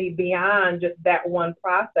significantly beyond just that one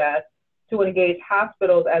process to engage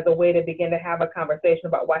hospitals as a way to begin to have a conversation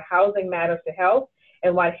about why housing matters to health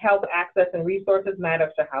and why health access and resources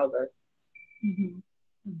matters to housers. Mm-hmm.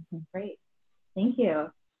 Mm-hmm. Great, thank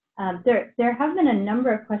you. There have been a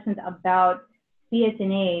number of questions about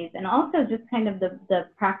CHNAs and also just kind of the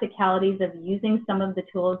practicalities of using some of the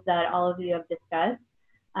tools that all of you have discussed.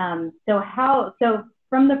 So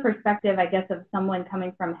from the perspective, I guess, of someone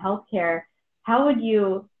coming from healthcare, how would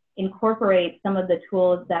you incorporate some of the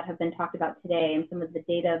tools that have been talked about today and some of the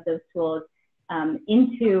data of those tools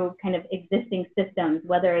into kind of existing systems,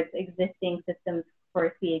 whether it's existing systems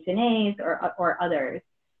for CHNAs or others?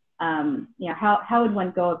 How would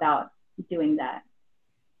one go about doing that?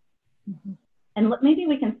 Mm-hmm. And maybe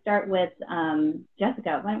we can start with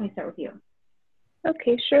Jessica. Why don't we start with you?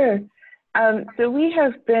 Okay, sure. So we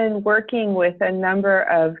have been working with a number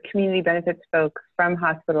of community benefits folks from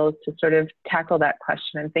hospitals to sort of tackle that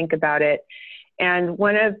question and think about it. And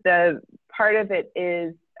part of it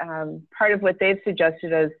is, part of what they've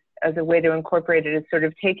suggested as a way to incorporate it is sort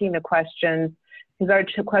of taking the questions, because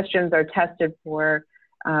our questions are tested for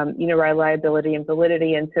reliability and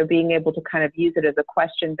validity. And so being able to kind of use it as a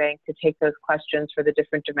question bank to take those questions for the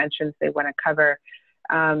different dimensions they want to cover,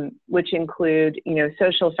 which include,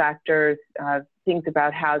 social factors, things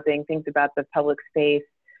about housing, things about the public space,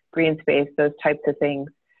 green space, those types of things,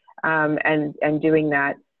 and doing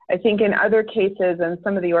that. I think in other cases, and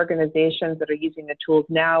some of the organizations that are using the tools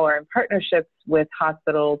now are in partnerships with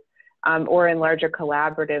hospitals or in larger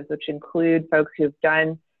collaboratives, which include folks who've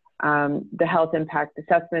done the health impact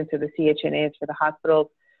assessments or the CHNAs for the hospitals.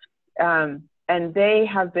 And they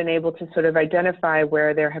have been able to sort of identify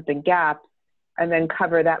where there have been gaps and then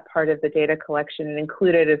cover that part of the data collection and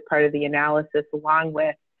include it as part of the analysis, along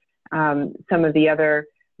with some of the other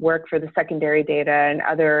work for the secondary data and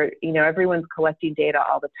other, everyone's collecting data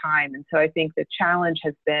all the time. And so I think the challenge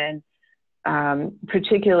has been,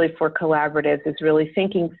 particularly for collaboratives, is really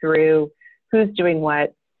thinking through who's doing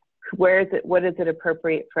what, what is it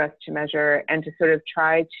appropriate for us to measure, and to sort of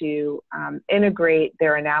try to integrate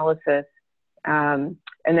their analysis and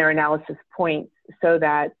their analysis points so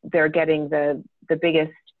that they're getting the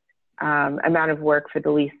biggest amount of work for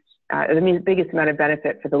the least, the biggest amount of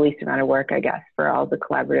benefit for the least amount of work, I guess, for all the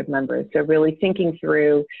collaborative members. So really thinking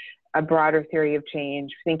through a broader theory of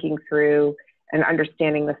change, thinking through and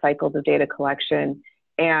understanding the cycles of data collection,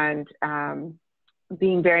 and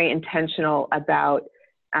being very intentional about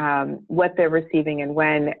what they're receiving and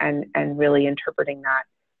when, and really interpreting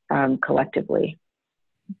that collectively.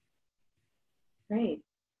 Great.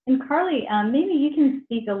 And Carley, maybe you can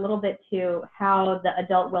speak a little bit to how the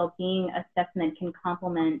adult well-being assessment can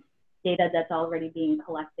complement data that's already being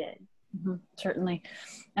collected. Mm-hmm, certainly.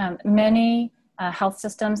 Many health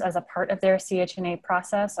systems, as a part of their CHNA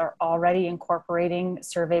process, are already incorporating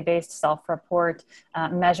survey-based self-report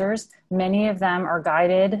measures. Many of them are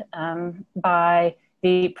guided by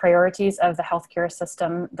the priorities of the healthcare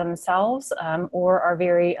system themselves, or are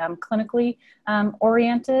very clinically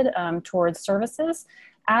oriented towards services.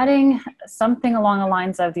 Adding something along the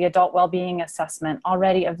lines of the adult well-being assessment,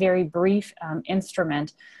 already a very brief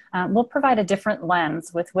instrument, will provide a different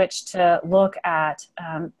lens with which to look at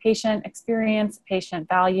patient experience, patient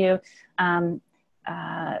value, in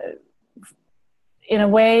a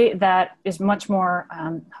way that is much more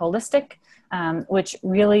holistic, which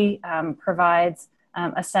really provides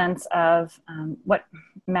a sense of what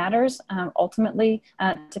matters ultimately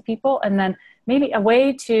to people, and then maybe a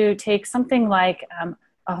way to take something like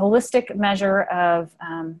a holistic measure of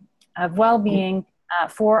well-being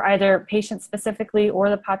for either patients specifically or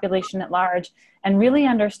the population at large, and really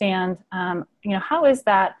understand, how is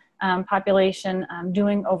that population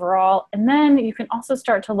doing overall. And then you can also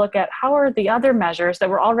start to look at how are the other measures that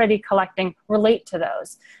we're already collecting relate to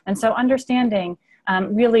those. And so understanding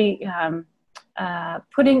really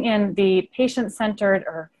putting in the patient-centered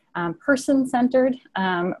or person-centered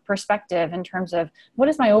perspective in terms of what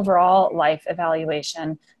does my overall life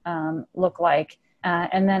evaluation look like,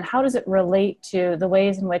 and then how does it relate to the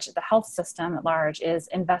ways in which the health system at large is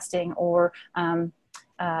investing or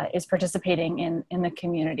is participating in the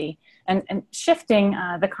community, and shifting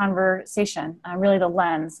the conversation, really the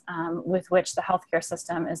lens with which the healthcare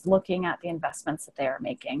system is looking at the investments that they are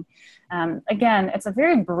making. Again, it's a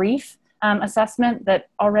very brief assessment that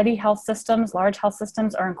already large health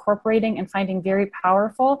systems are incorporating and finding very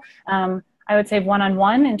powerful. I would say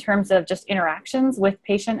one-on-one in terms of just interactions with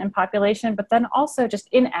patient and population, but then also just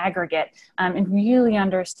in aggregate and really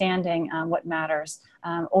understanding what matters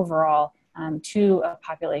overall to a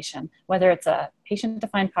population, whether it's a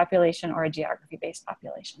patient-defined population or a geography-based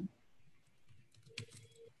population.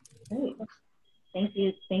 Great. Thank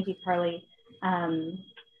you, Carley.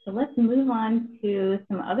 So let's move on to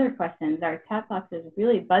some other questions. Our chat box is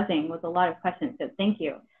really buzzing with a lot of questions, so thank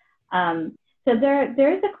you. So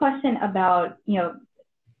there is a question about,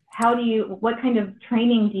 what kind of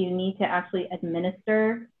training do you need to actually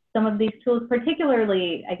administer some of these tools,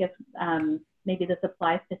 particularly, I guess, maybe this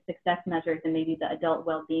applies to success measures and maybe the adult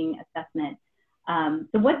well-being assessment.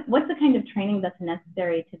 So what's the kind of training that's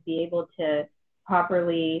necessary to be able to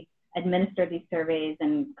properly administer these surveys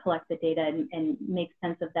and collect the data and make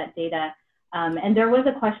sense of that data? And there was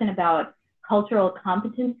a question about cultural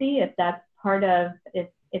competency, if that's part of,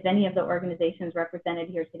 if any of the organizations represented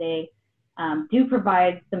here today do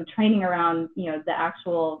provide some training around, the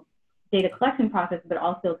actual data collection process, but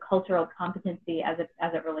also cultural competency as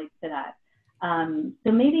it relates to that.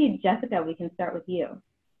 So maybe Jessica, we can start with you.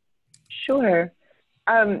 Sure.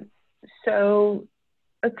 So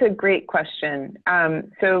that's a great question.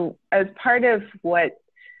 So as part of what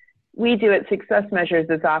we do at Success Measures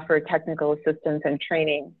is offer technical assistance and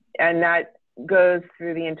training, and that goes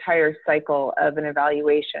through the entire cycle of an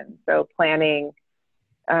evaluation. So planning,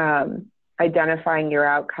 identifying your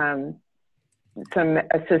outcome, some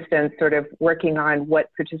assistance sort of working on what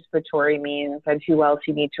participatory means and who else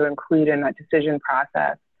you need to include in that decision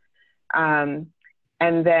process.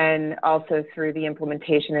 And then also through the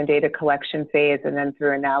implementation and data collection phase, and then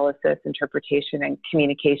through analysis, interpretation, and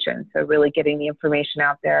communication. So really getting the information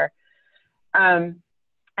out there.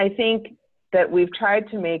 I think that we've tried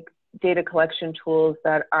to make data collection tools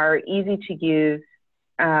that are easy to use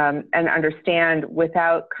and understand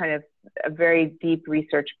without kind of a very deep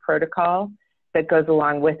research protocol that goes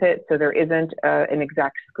along with it. So there isn't an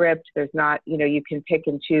exact script. There's not, you can pick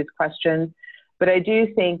and choose questions. But I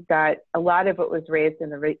do think that a lot of what was raised in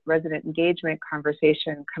the resident engagement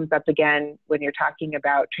conversation comes up again when you're talking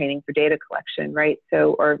about training for data collection, right?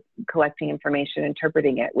 So, or collecting information,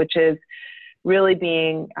 interpreting it, which is really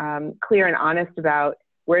being clear and honest about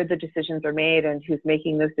where the decisions are made and who's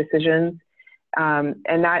making those decisions.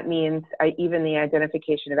 And that means even the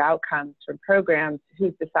identification of outcomes from programs,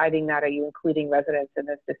 who's deciding that, are you including residents in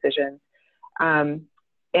those decisions?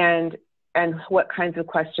 And what kinds of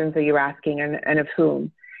questions are you asking and of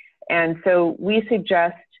whom? And so we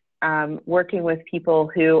suggest working with people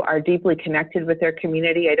who are deeply connected with their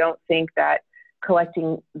community. I don't think that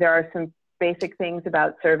there are some basic things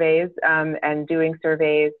about surveys and doing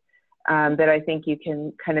surveys that I think you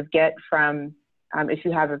can kind of get from if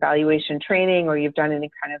you have evaluation training or you've done any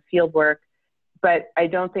kind of field work. But I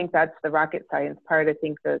don't think that's the rocket science part. I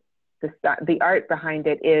think the art behind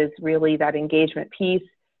it is really that engagement piece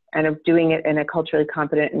and of doing it in a culturally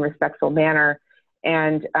competent and respectful manner.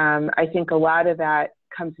 And I think a lot of that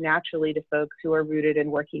comes naturally to folks who are rooted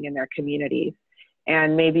in working in their communities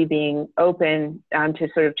and maybe being open to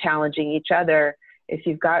sort of challenging each other. If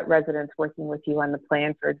you've got residents working with you on the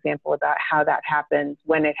plan, for example, about how that happens,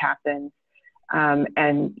 when it happens, and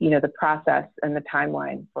the process and the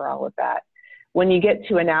timeline for all of that. When you get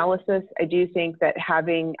to analysis, I do think that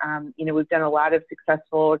having, we've done a lot of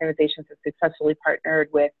successful organizations have successfully partnered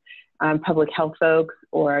with public health folks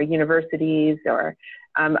or universities or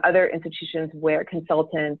other institutions where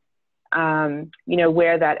consultants,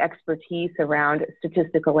 where that expertise around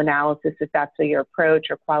statistical analysis, if that's your approach,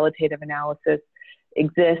 or qualitative analysis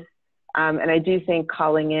exists. And I do think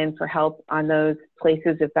calling in for help on those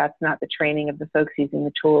places, if that's not the training of the folks using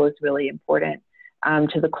the tool, is really important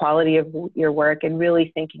to the quality of your work and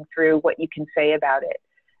really thinking through what you can say about it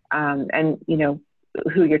and,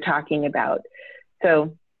 who you're talking about.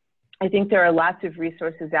 So I think there are lots of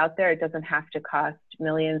resources out there. It doesn't have to cost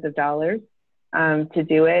millions of dollars to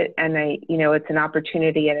do it. And it's an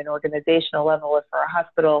opportunity at an organizational level or for a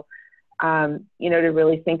hospital, to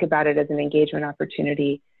really think about it as an engagement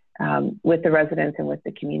opportunity with the residents and with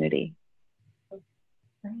the community.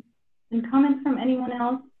 Great. And comments from anyone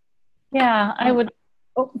else? Yeah, I would.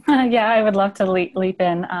 I would love to leap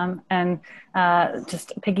in and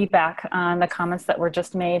just piggyback on the comments that were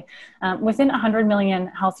just made. Within 100 million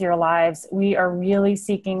healthier lives, we are really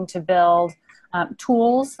seeking to build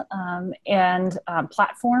tools and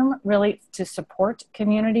platform really to support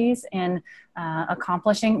communities in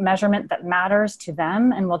accomplishing measurement that matters to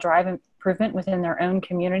them and will drive improvement within their own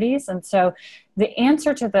communities. And so the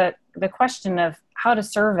answer to the question of how to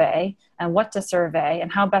survey and what to survey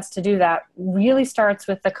and how best to do that really starts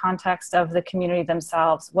with the context of the community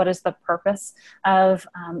themselves. What is the purpose of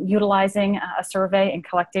utilizing a survey and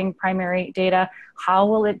collecting primary data? How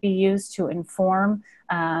will it be used to inform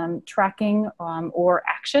tracking or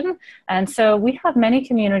action? And so we have many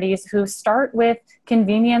communities who start with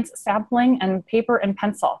convenience sampling and paper and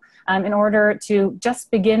pencil in order to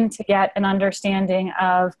just begin to get an understanding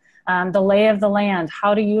of the lay of the land,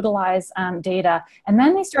 how to utilize data. And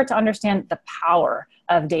then they start to understand the power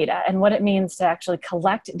of data and what it means to actually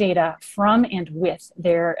collect data from and with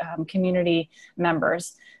their community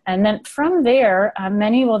members. And then from there,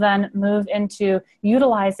 many will then move into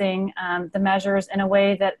utilizing the measures in a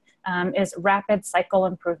way that is rapid cycle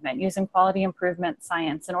improvement, using quality improvement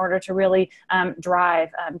science in order to really drive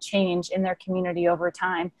change in their community over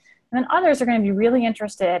time. And then others are going to be really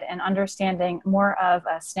interested in understanding more of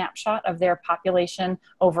a snapshot of their population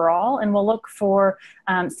overall, and we'll look for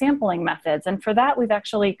sampling methods. And for that, we've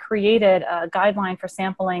actually created a guideline for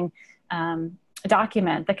sampling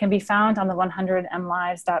document that can be found on the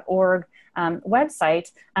 100mlives.org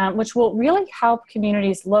website, which will really help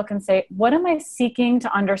communities look and say, what am I seeking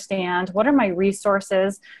to understand? What are my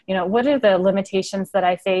resources? What are the limitations that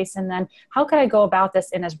I face? And then how can I go about this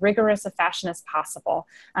in as rigorous a fashion as possible?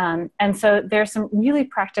 And so there's some really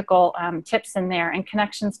practical tips in there and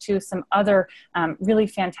connections to some other really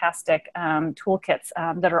fantastic toolkits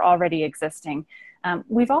that are already existing.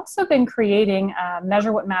 We've also been creating a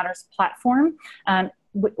Measure What Matters platform,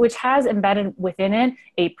 which has embedded within it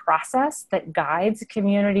a process that guides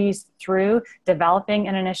communities through developing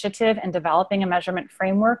an initiative and developing a measurement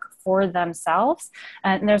framework for themselves.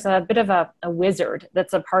 And there's a bit of a wizard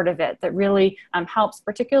that's a part of it that really helps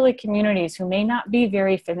particularly communities who may not be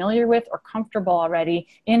very familiar with or comfortable already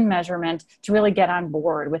in measurement to really get on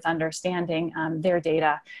board with understanding their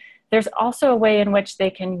data. There's also a way in which they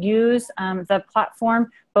can use the platform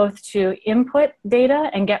both to input data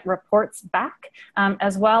and get reports back,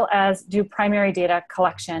 as well as do primary data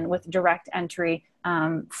collection with direct entry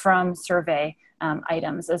from survey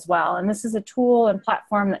items as well. And this is a tool and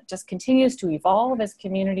platform that just continues to evolve as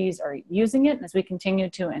communities are using it and as we continue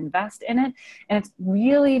to invest in it. And it's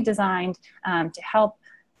really designed to help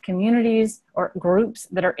communities or groups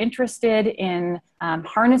that are interested in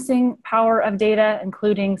harnessing power of data,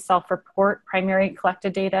 including self-report primary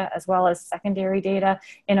collected data as well as secondary data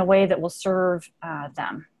in a way that will serve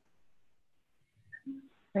them.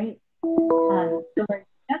 Great. So we're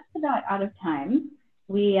just about out of time.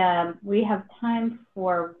 We have time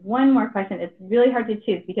for one more question. It's really hard to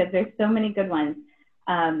choose because there's so many good ones.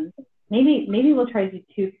 Maybe we'll try to do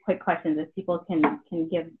 2 quick questions if people can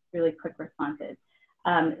give really quick responses.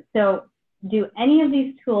 So do any of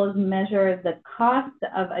these tools measure the cost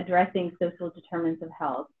of addressing social determinants of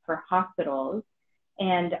health for hospitals?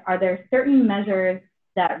 And are there certain measures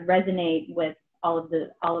that resonate with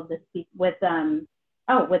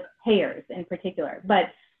with payers in particular?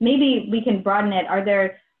 But maybe we can broaden it. Are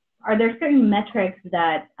there certain metrics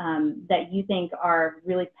that that you think are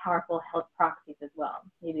really powerful health proxies as well?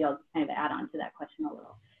 Maybe I'll just kind of add on to that question a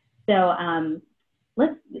little. So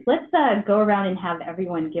let's go around and have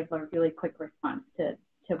everyone give a really quick response to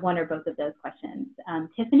one or both of those questions.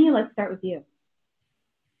 Tiffany, let's start with you.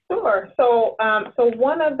 Sure. So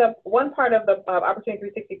one part of the Opportunity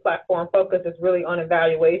 360 platform focus is really on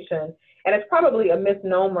evaluation, and it's probably a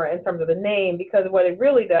misnomer in terms of the name, because what it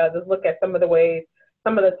really does is look at some of the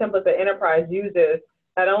templates that enterprise uses,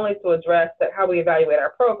 not only to address how we evaluate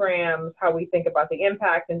our programs, how we think about the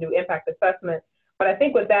impact and do impact assessment. But I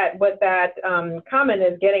think what that comment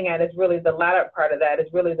is getting at is really the latter part of that, is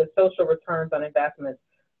really the social returns on investments.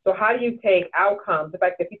 So how do you take outcomes, the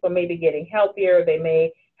fact that people may be getting healthier, they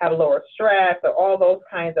may have lower stress, or all those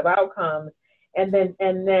kinds of outcomes, and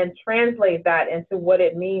then translate that into what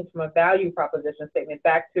it means from a value proposition statement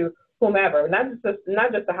back to whomever, not just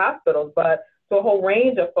the hospitals, but to a whole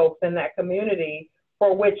range of folks in that community,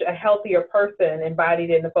 for which a healthier person embodied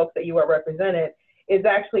in the folks that you are represented is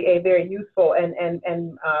actually a very useful and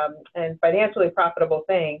financially profitable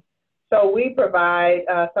thing. So we provide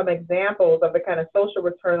some examples of the kind of social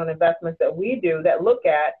return on investments that we do that look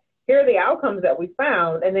at, here are the outcomes that we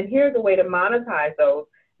found, and then here's a way to monetize those.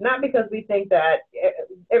 Not because we think that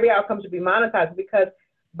every outcome should be monetized, because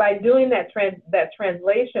by doing that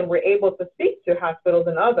translation, we're able to speak to hospitals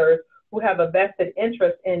and others who have a vested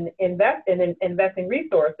interest in investing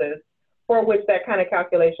resources, for which that kind of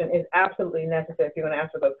calculation is absolutely necessary if you're going to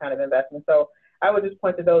ask for those kind of investments. So I would just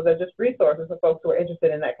point to those as just resources for folks who are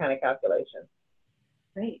interested in that kind of calculation.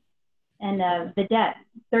 Great. And Vedette,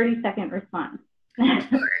 30-second response.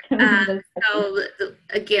 Sure. So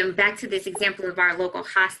again, back to this example of our local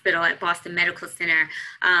hospital at Boston Medical Center,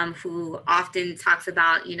 who often talks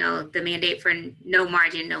about, the mandate for no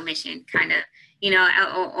margin, no mission, kind of,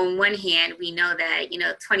 on one hand, we know that,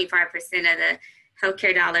 25% of the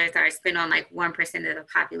healthcare dollars are spent on like 1% of the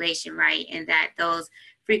population, right? And that those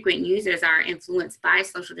frequent users are influenced by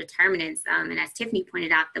social determinants. And as Tiffany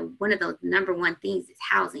pointed out, one of the number one things is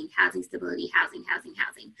housing stability, housing.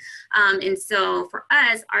 And so for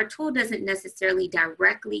us, our tool doesn't necessarily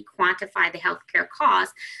directly quantify the healthcare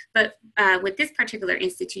costs, but with this particular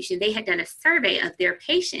institution, they had done a survey of their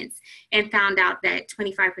patients and found out that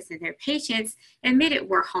 25% of their patients admitted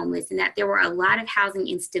were homeless, and that there were a lot of housing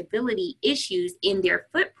instability issues in their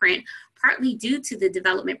footprint, partly due to the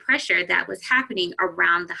development pressure that was happening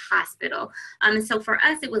around the hospital. And so for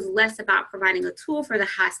us, it was less about providing a tool for the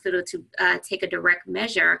hospital to take a direct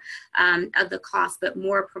measure of the cost, but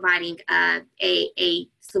more providing a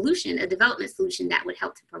solution, a development solution that would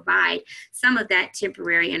help to provide some of that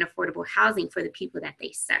temporary and affordable housing for the people that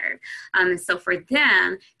they serve. And so for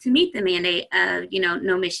them to meet the mandate of,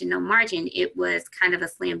 no mission, no margin, it was kind of a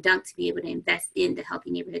slam dunk to be able to invest in the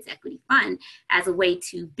Healthy Neighborhoods Equity Fund as a way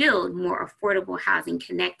to build more affordable housing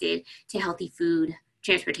connected to healthy food,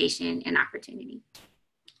 transportation, and opportunity.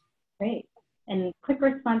 Great. And quick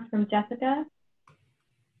response from Jessica?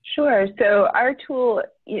 Sure. So our tool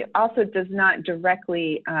also does not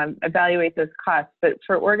directly evaluate those costs, but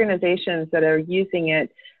for organizations that are using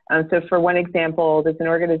it, so for one example, there's an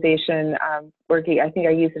organization working, I think I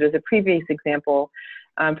used it as a previous example,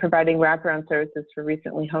 providing wraparound services for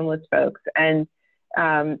recently homeless folks. And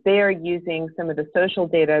they are using some of the social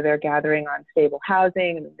data they're gathering on stable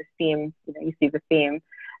housing, and the theme, you see the theme,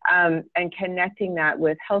 and connecting that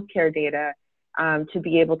with healthcare data to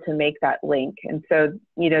be able to make that link. And so,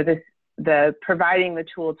 the providing the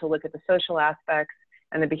tool to look at the social aspects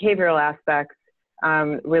and the behavioral aspects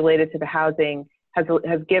related to the housing has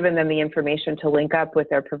given them the information to link up with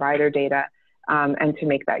their provider data and to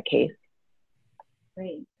make that case.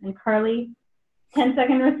 Great. And Carley,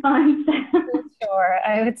 10-second response. Sure.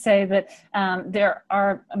 I would say that there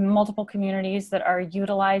are multiple communities that are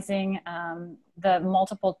utilizing the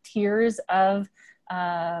multiple tiers of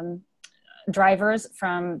drivers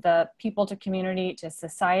from the people to community to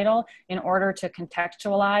societal in order to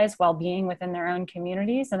contextualize well-being within their own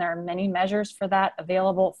communities. And there are many measures for that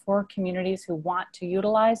available for communities who want to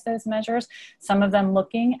utilize those measures, some of them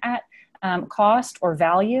looking at cost or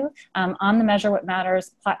value on the Measure What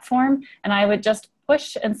Matters platform. And I would just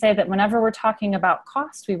push and say that whenever we're talking about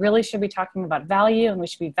cost, we really should be talking about value, and we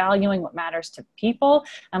should be valuing what matters to people,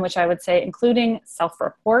 which I would say including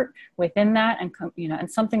self-report within that, and and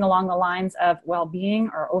something along the lines of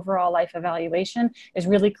well-being or overall life evaluation is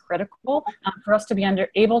really critical for us to be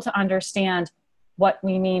able to understand what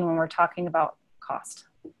we mean when we're talking about cost.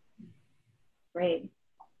 Great.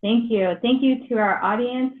 Thank you. Thank you to our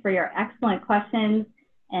audience for your excellent questions.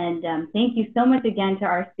 And thank you so much again to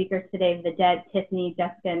our speakers today, Vedette, Tiffany,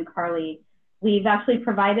 Jessica, and Carley. We've actually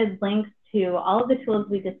provided links to all of the tools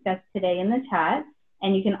we discussed today in the chat,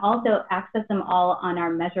 and you can also access them all on our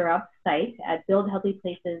Measure Up site at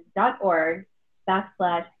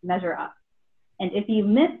buildhealthyplaces.org/measureup. And if you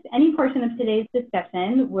missed any portion of today's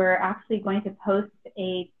discussion, we're actually going to post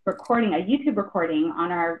a recording, a YouTube recording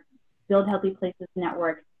on our Build Healthy Places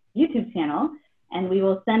Network YouTube channel, and we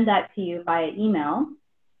will send that to you via email.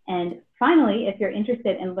 And finally, if you're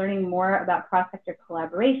interested in learning more about cross-sector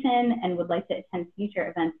collaboration and would like to attend future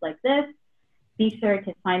events like this, be sure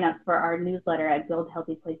to sign up for our newsletter at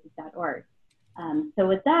buildhealthyplaces.org. So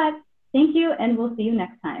with that, thank you, and we'll see you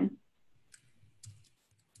next time.